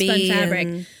homespun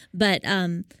fabric. But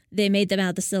they made them out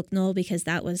of the silk knoll because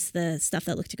that was the stuff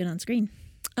that looked good on screen.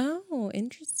 Oh,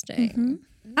 interesting. Mm-hmm.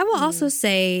 I will also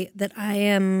say that I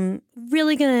am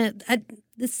really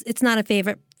it's not a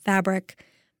favorite fabric,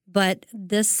 but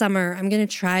this summer I'm going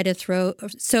to try to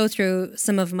sew through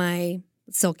some of my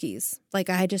silkies.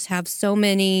 Like I just have so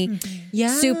many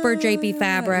super drapey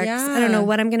fabrics. I don't know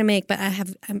what I'm going to make, but I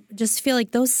just feel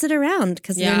like those sit around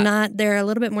because they're a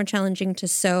little bit more challenging to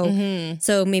sew. Mm-hmm.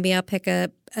 So maybe I'll pick a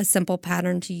simple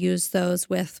pattern to use those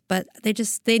with, but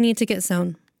they need to get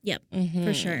sewn. Yep,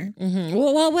 for sure. Mm-hmm.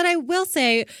 Well, what I will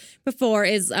say before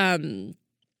is, when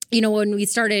we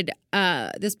started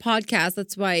this podcast,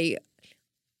 that's why,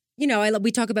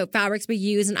 we talk about fabrics we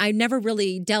use, and I never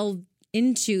really delved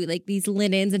into like these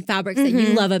linens and fabrics that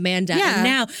you love, Amanda. Yeah. And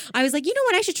now I was like, you know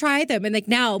what? I should try them. And like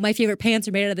now my favorite pants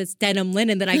are made out of this denim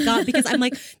linen that I got because I'm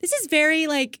like, this is very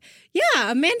like,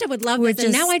 yeah, Amanda would love this.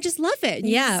 And now I just love it.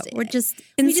 We're just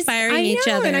inspiring each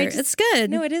other. And it's good.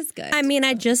 No, it is good. I mean,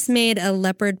 I just made a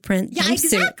leopard print jumpsuit.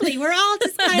 Exactly. We're all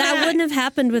just kind of... That wouldn't have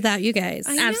happened without you guys.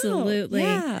 Absolutely.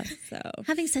 Yeah. So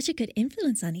having such a good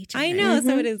influence on each other. I know.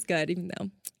 So it is good, even though,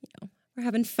 we're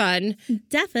having fun.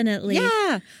 Definitely.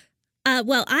 Yeah.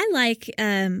 Well, I like.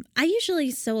 I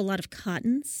usually sew a lot of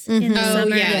cottons in the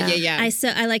summer. Yeah.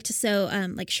 I like to sew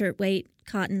like shirt weight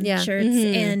cotton shirts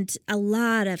and a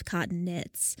lot of cotton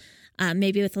knits.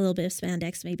 Maybe with a little bit of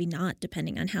spandex, maybe not,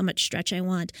 depending on how much stretch I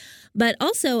want. But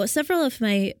also all of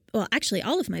my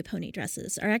pony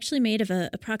dresses are actually made of a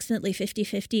approximately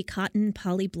 50-50 cotton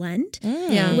poly blend,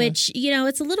 which,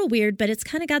 it's a little weird, but it's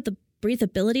kind of got the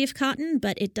breathability of cotton,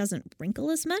 but it doesn't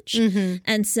wrinkle as much.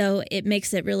 And so it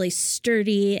makes it really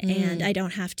sturdy and I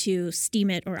don't have to steam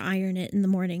it or iron it in the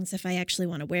mornings if I actually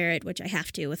want to wear it, which I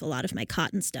have to with a lot of my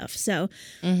cotton stuff. So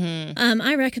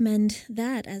I recommend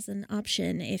that as an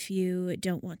option if you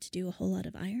don't want to do a whole lot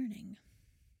of ironing.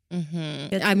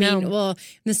 I mean, well, in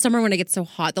the summer when it gets so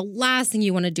hot, the last thing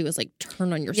you want to do is like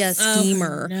turn on your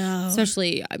steamer.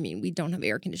 Especially, I mean, we don't have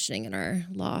air conditioning in our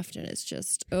loft and it's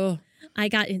just, I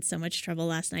got in so much trouble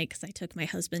last night because I took my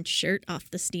husband's shirt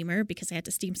off the steamer because I had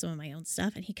to steam some of my own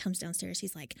stuff. And he comes downstairs.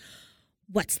 He's like,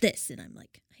 "What's this?" And I'm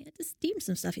like, "I had to steam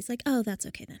some stuff." He's like, "Oh, that's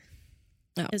okay then."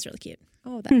 Oh. It was really cute.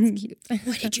 Oh, that's cute.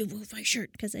 Why did you move my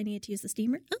shirt? Because I needed to use the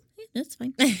steamer. Oh, yeah, that's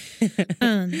fine.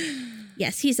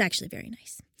 Yes, he's actually very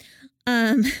nice.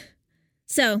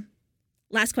 So,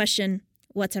 last question.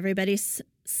 What's everybody's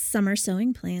summer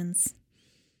sewing plans?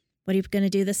 What are you going to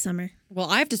do this summer? Well,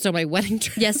 I have to sew my wedding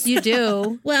dress. Yes, you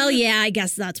do. Well, yeah, I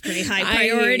guess that's pretty high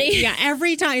priority.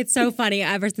 Every time. It's so funny.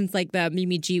 Ever since like the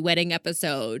Mimi G wedding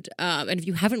episode. And if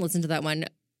you haven't listened to that one,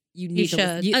 you need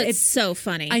to. It's so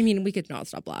funny. I mean, we could not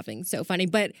stop laughing. So funny.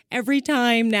 But every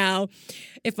time now,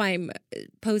 if I'm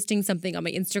posting something on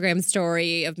my Instagram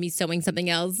story of me sewing something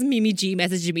else, Mimi G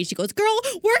messages me. She goes, "Girl,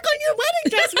 work on your wedding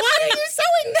dress. Why are you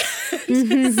sewing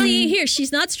that?" See, here,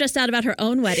 she's not stressed out about her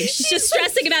own wedding. She's just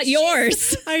stressing about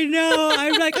yours. I know.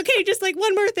 I'm like, okay, just like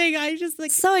one more thing. I just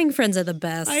like sewing friends are the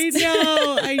best.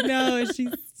 I know.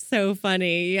 She's so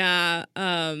funny. Yeah.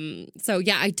 So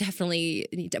yeah, I definitely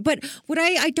need to. But what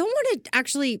I don't want to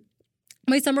actually.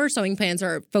 My summer sewing plans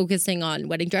are focusing on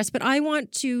wedding dress, but I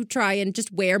want to try and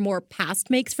just wear more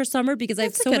past makes for summer because I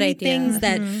have so many things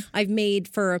that I've made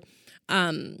for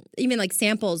even like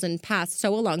samples and past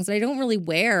sew-alongs that I don't really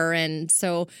wear. And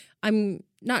so I'm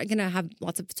not going to have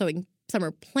lots of sewing summer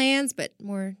plans, but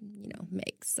more,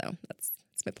 makes. So that's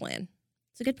my plan.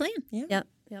 It's a good plan. Yeah.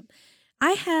 Yep.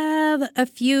 I have a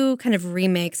few kind of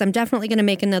remakes. I'm definitely going to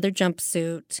make another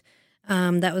jumpsuit.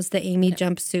 That was the Amy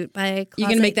jumpsuit by Closet. You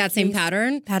gonna make that same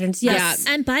pattern? Patterns, yes.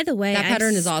 Yeah. And by the way, that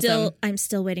pattern is awesome. I'm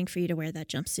still waiting for you to wear that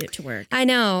jumpsuit to work. I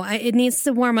know. It needs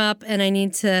to warm up, and I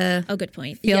need to. Oh, good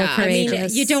point. Feel courageous. I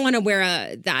mean, you don't want to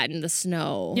wear that in the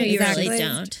snow. No, you really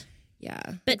don't. Yeah,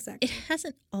 but it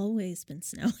hasn't always been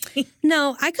snowing.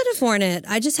 No, I could have worn it.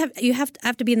 I just have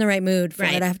to be in the right mood for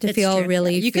it. I have to feel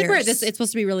really. You fierce. could wear it. It's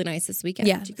supposed to be really nice this weekend.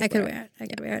 Yeah, I could wear it. I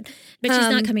could wear it. But she's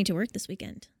not coming to work this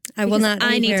weekend. I will not.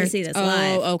 I need to see this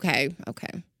live. Oh, okay.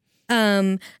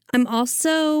 I'm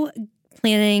also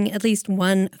planning at least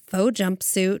one faux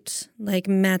jumpsuit, like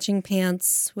matching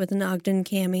pants with an Ogden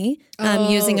cami,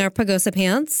 using our Pagosa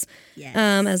pants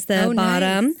as the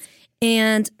bottom. Nice.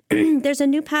 And there's a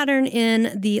new pattern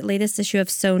in the latest issue of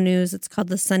Sew News. It's called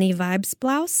the Sunny Vibes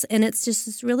blouse. And it's just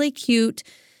this really cute,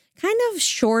 kind of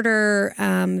shorter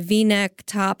V-neck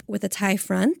top with a tie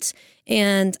front.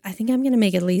 And I think I'm going to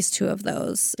make at least 2 of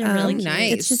those. They're really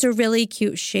nice. It's just a really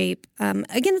cute shape.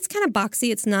 Again, it's kind of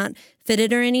boxy. It's not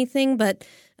fitted or anything, but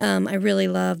I really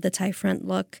love the tie front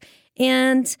look.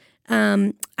 And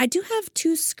I do have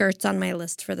 2 skirts on my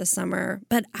list for the summer,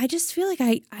 but I just feel like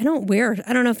I don't wear.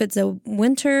 I don't know if it's a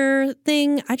winter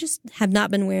thing. I just have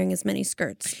not been wearing as many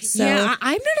skirts. So. Yeah,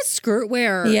 I'm not a skirt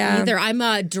wearer either. I'm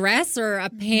a dress or a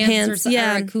pants or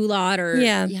a culotte or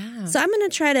So I'm gonna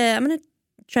try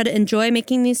to enjoy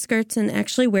making these skirts and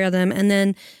actually wear them, and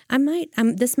then I might.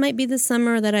 This might be the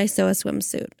summer that I sew a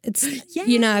swimsuit. It's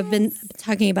I've been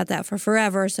talking about that for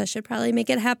forever, so I should probably make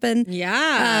it happen.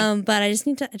 Yeah. But I just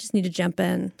need to jump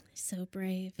in. So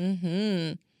brave.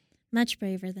 Mm-hmm. Much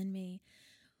braver than me.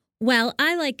 Well,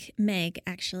 I, like Meg,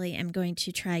 actually am going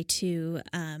to try to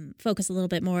focus a little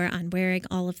bit more on wearing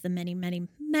all of the many, many,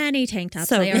 many tank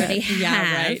tops I already have.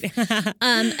 Yeah, right.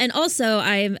 And also,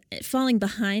 I'm falling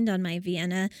behind on my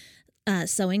Vienna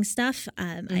sewing stuff.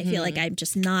 I feel like I'm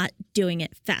just not doing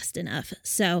it fast enough.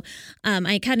 So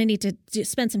I kind of need to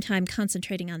spend some time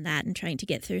concentrating on that and trying to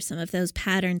get through some of those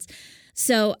patterns.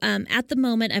 So at the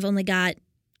moment, I've only got,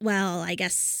 I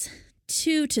guess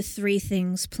 2 to 3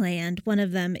 things planned. One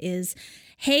of them is,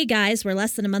 hey guys, we're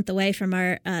less than a month away from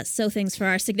our sew things for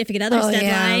our significant other's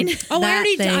deadline. Yeah. Oh, I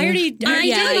already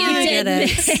did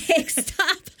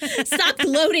it. Stop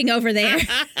gloating over there.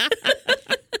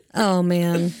 Oh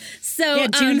man. So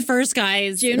June 1st,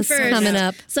 guys. June 1st coming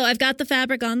up. So I've got the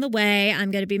fabric on the way.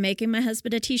 I'm going to be making my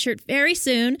husband a t-shirt very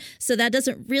soon. So that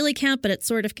doesn't really count, but it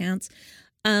sort of counts.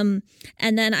 And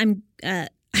then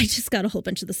I just got a whole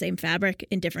bunch of the same fabric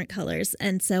in different colors.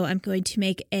 And so I'm going to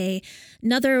make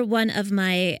another one of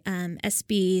my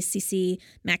SBCC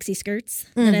maxi skirts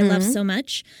that I love so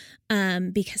much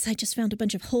because I just found a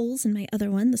bunch of holes in my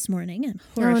other one this morning. I'm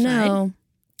horrified. Oh, no.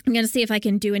 I'm going to see if I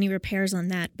can do any repairs on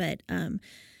that. But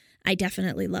I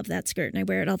definitely love that skirt and I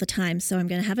wear it all the time. So I'm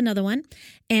going to have another one.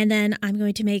 And then I'm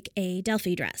going to make a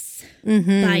Delphi dress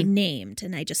by Named.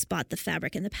 And I just bought the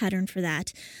fabric and the pattern for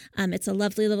that. It's a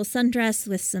lovely little sundress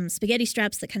with some spaghetti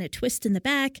straps that kind of twist in the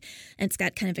back. And it's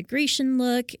got kind of a Grecian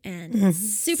look and it's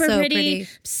super pretty.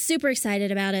 Super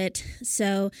excited about it.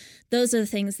 So those are the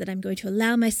things that I'm going to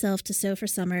allow myself to sew for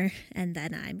summer. And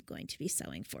then I'm going to be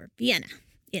sewing for Vienna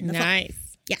in the fall.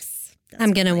 Yes.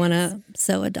 I'm going to want to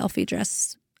sew a Delphi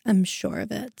dress. I'm sure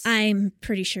of it. I'm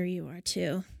pretty sure you are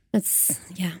too.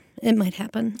 It might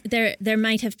happen. There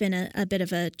might have been a bit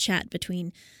of a chat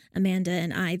between Amanda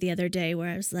and I the other day where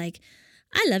I was like,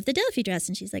 I love the Delphi dress.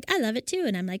 And she's like, I love it too.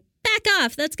 And I'm like, back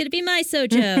off. That's going to be my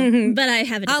Sojo. But I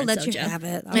have a different I'll let Sojo. you have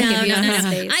it. I'll give you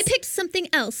space. I picked something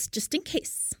else just in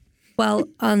case. Well,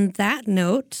 on that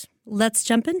note, let's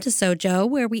jump into Sojo,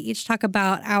 where we each talk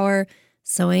about our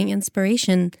sewing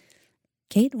inspiration.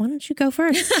 Kate, why don't you go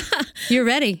first? You're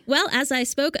ready. Well, as I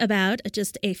spoke about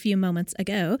just a few moments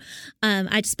ago,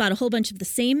 I just bought a whole bunch of the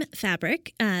same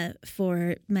fabric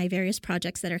for my various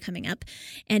projects that are coming up.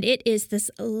 And it is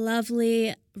this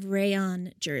lovely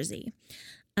rayon jersey.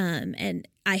 And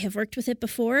I have worked with it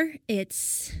before.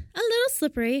 It's a little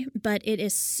slippery, but it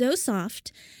is so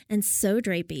soft and so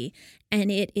drapey. And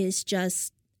it's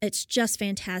just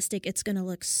fantastic. It's going to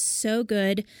look so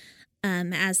good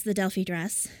as the Delphi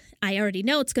dress. I already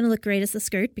know it's going to look great as the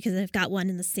skirt because I've got one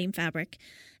in the same fabric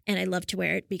and I love to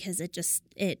wear it because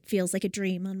it feels like a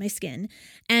dream on my skin.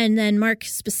 And then Mark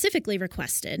specifically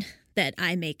requested that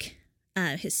I make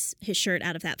his shirt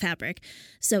out of that fabric.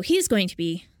 So he's going to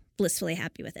be blissfully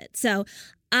happy with it. So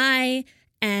my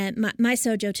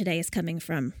Sojo today is coming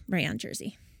from rayon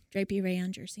jersey, drapey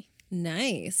rayon jersey.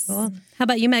 Nice. Cool. How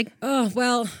about you, Meg? Oh,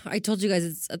 well, I told you guys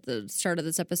it's at the start of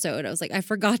this episode. I was like, I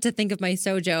forgot to think of my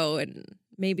Sojo, and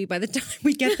maybe by the time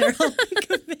we get there, I'll think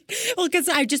of it. Well, because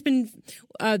I've just been,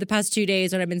 the past 2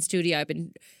 days when I've been in studio, I've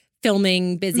been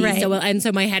filming, busy. Right.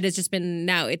 So my head has just been,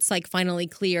 now it's like finally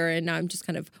clear, and now I'm just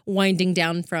kind of winding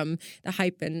down from the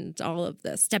hype and all of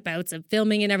the step outs of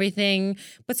filming and everything.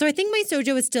 But so I think my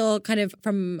Sojo is still kind of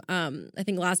from, I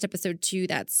think last episode to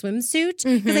that swimsuit,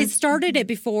 because I started it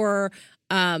before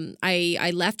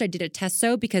I left. I did a test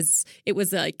sew because it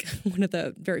was like one of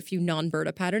the very few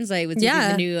non-Berta patterns. I was using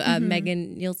the new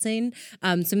Megan Nielsen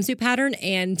swimsuit pattern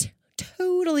and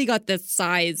totally got the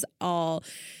size all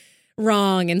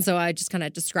wrong, and so I just kind of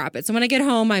had to scrap it. So when I get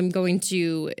home, I'm going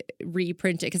to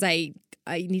reprint it because I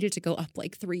needed to go up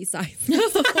like 3 sizes.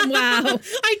 Wow.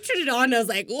 I put it on. I was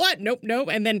like, what? Nope.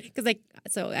 And then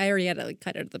so I already had to like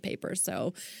cut out of the paper.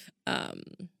 So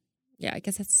yeah, I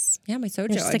guess that's my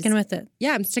Sojo. You're sticking with it.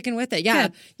 Yeah, I'm sticking with it. Yeah.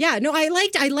 Good. Yeah. No, I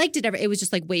liked it. It was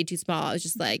just like way too small. I was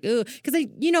just like, ooh, because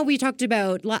we talked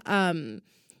about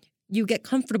you get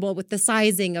comfortable with the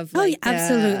sizing of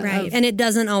absolutely right, and it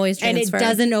doesn't always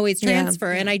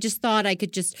transfer. And I just thought I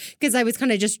could because I was kind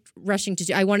of just rushing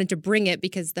I wanted to bring it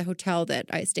because the hotel that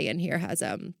I stay in here has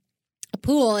a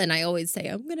pool, and I always say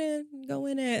I'm gonna go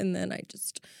in it, and then I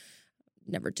just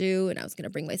never do. And I was gonna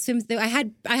bring my swimsuit.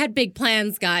 I had big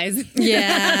plans, guys.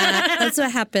 Yeah, that's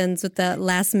what happens with that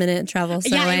last minute travel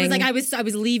sewing. Yeah, it was like I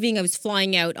was leaving. I was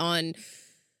flying out on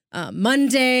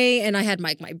Monday, and I had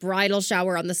my bridal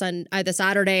shower on the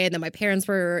Saturday, and then my parents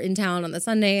were in town on the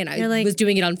Sunday, and I was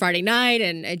doing it on Friday night,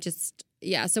 and it just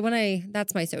So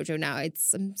that's my Sojo now.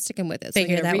 I'm sticking with it. So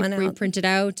Figure that one out. Reprint it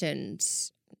out and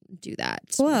do that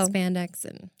with spandex,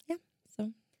 and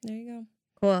So there you go.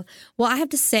 Cool. Well, I have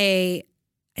to say,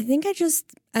 I think I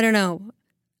don't know.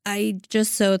 I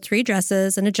just sewed 3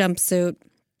 dresses and a jumpsuit.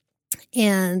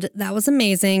 And that was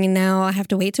amazing. And now I have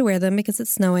to wait to wear them because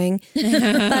it's snowing. But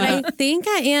I think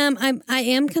I am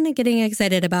kind of getting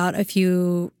excited about a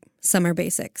few summer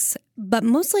basics. But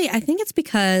mostly I think it's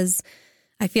because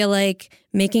I feel like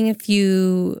making a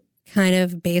few kind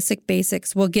of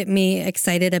basics will get me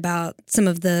excited about some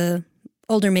of the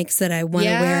older makes that I want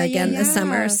to wear again this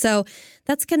summer. So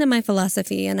that's kind of my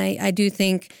philosophy. And I do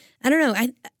think, I don't know,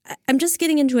 I'm just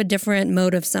getting into a different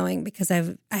mode of sewing because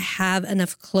I have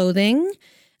enough clothing.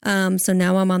 So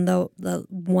now I'm on the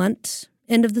want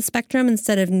end of the spectrum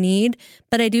instead of need.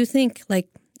 But I do think like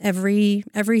every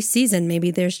season, maybe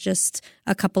there's just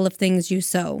a couple of things you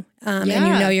sew and you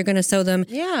know you're going to sew them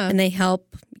and they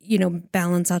help,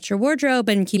 balance out your wardrobe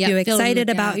and keep you excited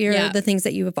about the things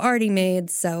that you have already made.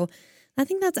 So I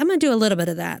think I'm going to do a little bit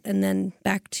of that and then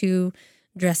back to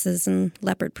dresses and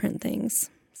leopard print things.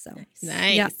 So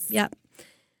nice. Yep.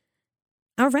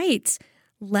 All right.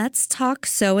 Let's talk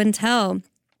Sew and Tell.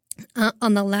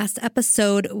 On the last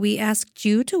episode, we asked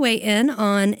you to weigh in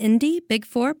on indie, Big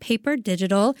Four, paper,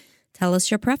 digital. Tell us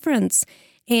your preference.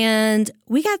 And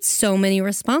we got so many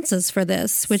responses for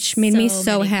this, which made me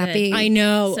so happy. Good. I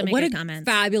know. So what a comments.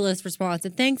 Fabulous response.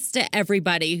 And thanks to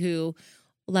everybody who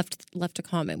left a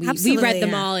comment. We read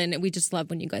them all, and we just love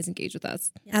when you guys engage with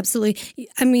us. Absolutely.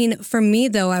 I mean, for me,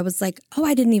 though, I was like,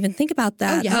 I didn't even think about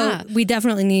that. We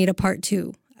definitely need a part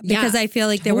 2. Because I feel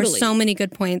like there were so many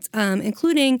good points,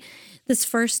 including this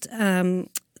first thing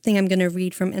I'm going to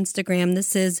read from Instagram.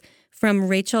 This is from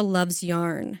Rachel Loves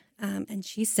Yarn. And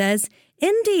she says,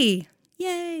 indie,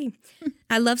 yay.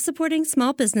 I love supporting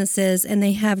small businesses and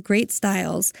they have great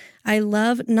styles. I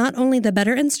love not only the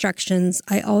better instructions,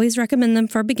 I always recommend them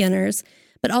for beginners,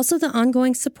 but also the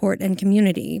ongoing support and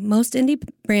community. Most indie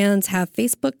brands have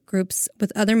Facebook groups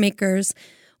with other makers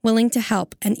willing to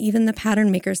help and even the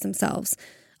pattern makers themselves.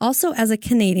 Also, as a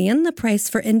Canadian, the price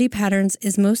for indie patterns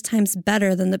is most times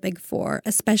better than the Big Four,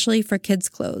 especially for kids'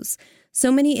 clothes. So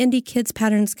many indie kids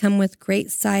patterns come with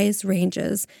great size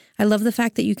ranges. I love the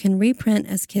fact that you can reprint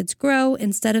as kids grow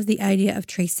instead of the idea of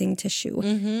tracing tissue.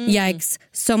 Mm-hmm. Yikes,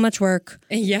 so much work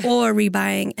or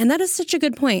rebuying. And that is such a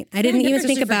good point. I didn't even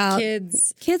think about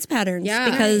kids patterns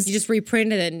because you just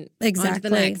reprint it and on to the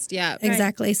next. Yeah,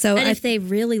 exactly. Right. So if they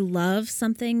really love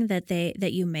something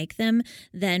that you make them,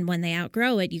 then when they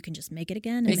outgrow it, you can just make it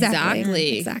again.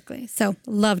 Exactly. So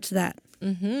loved that.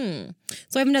 Mm-hmm.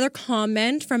 So I have another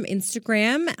comment from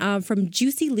Instagram from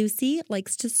Juicy Lucy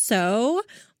Likes to Sew.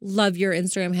 Love your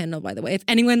Instagram handle, by the way. If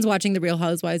anyone's watching The Real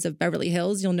Housewives of Beverly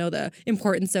Hills, you'll know the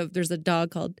importance of there's a dog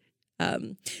called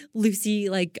Lucy,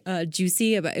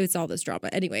 Juicy. But it's all this drama.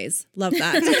 Anyways, love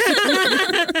that.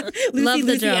 Lucy, love the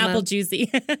Lucy, drama. Apple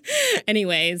Juicy.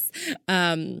 Anyways,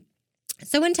 Sew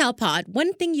and Tell Pod.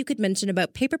 One thing you could mention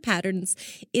about paper patterns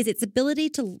is its ability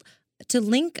to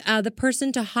link the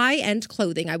person to high-end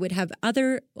clothing I would have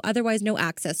otherwise no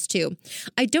access to.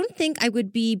 I don't think I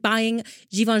would be buying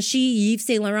Givenchy, Yves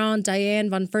Saint Laurent, Diane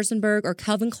von Furstenberg, or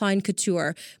Calvin Klein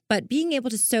couture, but being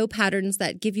able to sew patterns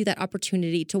that give you that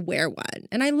opportunity to wear one.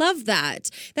 And I love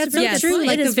that. That's so true.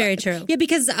 It is very true. Yeah,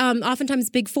 because oftentimes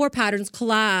Big Four patterns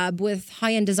collab with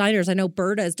high-end designers. I know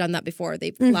Berta has done that before.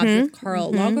 They've collabed with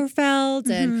Karl Lagerfeld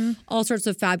and all sorts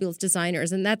of fabulous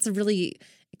designers. And that's a really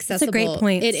accessible. That's a great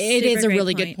point. It is a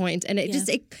really good point. And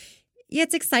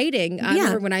it's exciting. I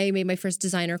remember when I made my first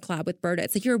designer collab with Berta.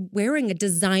 It's like you're wearing a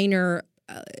designer,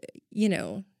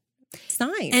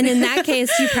 sign. And in that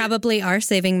case, you probably are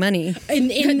saving money.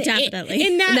 Definitely.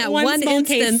 In that one small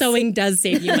case, sewing does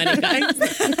save you money, guys.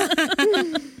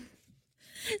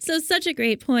 So such a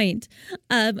great point.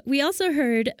 We also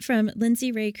heard from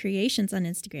Lindsay Ray Creations on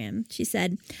Instagram. She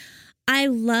said, I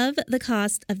love the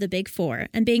cost of the Big Four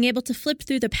and being able to flip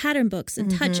through the pattern books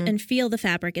and touch and feel the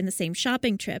fabric in the same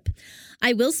shopping trip.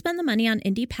 I will spend the money on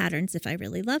indie patterns if I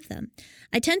really love them.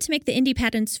 I tend to make the indie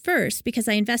patterns first because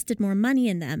I invested more money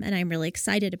in them and I'm really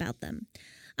excited about them.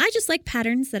 I just like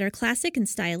patterns that are classic and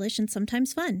stylish and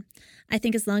sometimes fun. I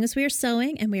think as long as we are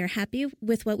sewing and we are happy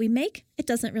with what we make, it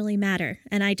doesn't really matter.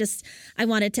 And I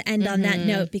wanted to end on that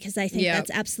note because I think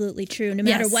that's absolutely true. No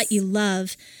matter what you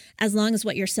love, as long as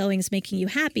what you're sewing is making you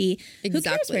happy, who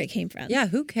cares where it came from? Yeah,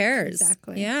 who cares?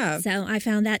 Exactly. Yeah. So I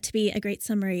found that to be a great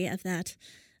summary of that.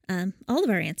 All of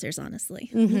our answers,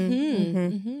 honestly.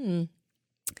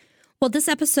 Well, this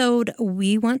episode,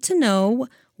 we want to know,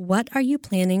 what are you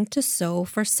planning to sew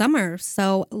for summer?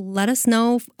 So let us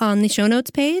know on the show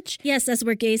notes page. Yes, as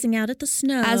we're gazing out at the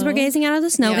snow.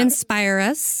 Inspire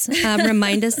us.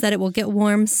 Remind us that it will get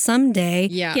warm someday.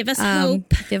 Yeah. Give us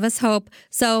hope. Give us hope.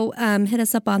 So hit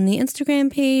us up on the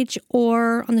Instagram page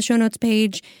or on the show notes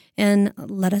page and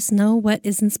let us know what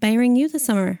is inspiring you this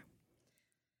summer.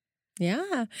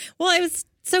 Yeah. Well, I was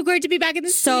So great to be back in the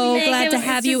studio. So glad to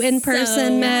have you in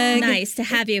person, Meg. Nice to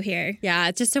have you here. Yeah,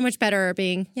 it's just so much better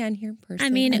being in here in person. I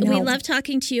mean, we love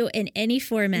talking to you in any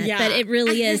format, but it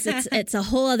really is. It's a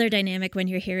whole other dynamic when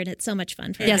you're here, and it's so much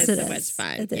fun for us. Yes, it is. So much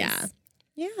fun.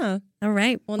 Yeah. All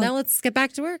right. Well, now let's get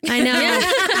back to work. I know.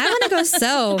 I want to go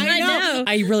sew. I know.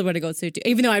 I really want to go sew too,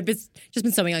 even though I've just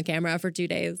been sewing on camera for 2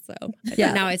 days. So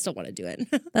now I still want to do it.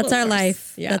 That's our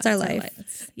life. Yeah, that's our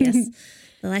life. Yes.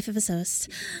 The life of a sewist.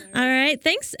 All right.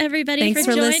 Thanks, everybody, Thanks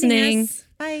for joining listening. us.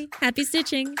 Bye. Happy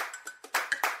stitching.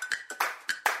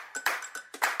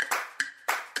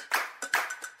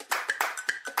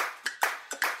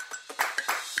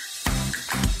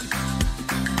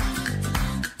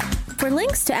 For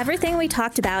links to everything we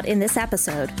talked about in this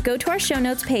episode, go to our show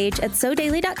notes page at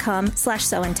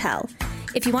sewdaily.com/sewandtell.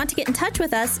 If you want to get in touch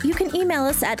with us, you can email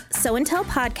us at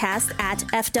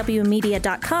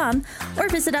sewandtellpodcast@fwmedia.com or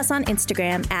visit us on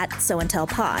Instagram at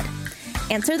sewandtellpod.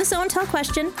 Answer the Sew and Tell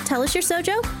question, tell us your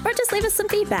Sojo, or just leave us some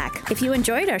feedback. If you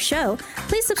enjoyed our show,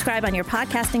 please subscribe on your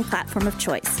podcasting platform of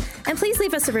choice. And please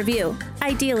leave us a review,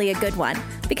 ideally a good one,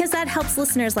 because that helps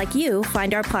listeners like you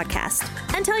find our podcast.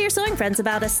 And tell your sewing friends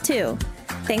about us too.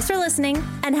 Thanks for listening,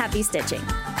 and happy stitching.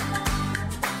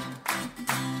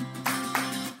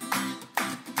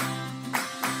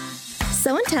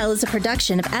 Sew and Tell is a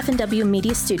production of F&W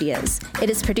Media Studios.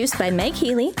 It is produced by Meg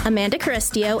Healy, Amanda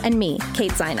Carestio, and me,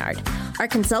 Kate Zeinard. Our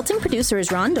consulting producer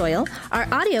is Ron Doyle, our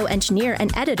audio engineer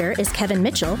and editor is Kevin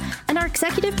Mitchell, and our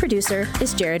executive producer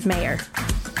is Jared Mayer.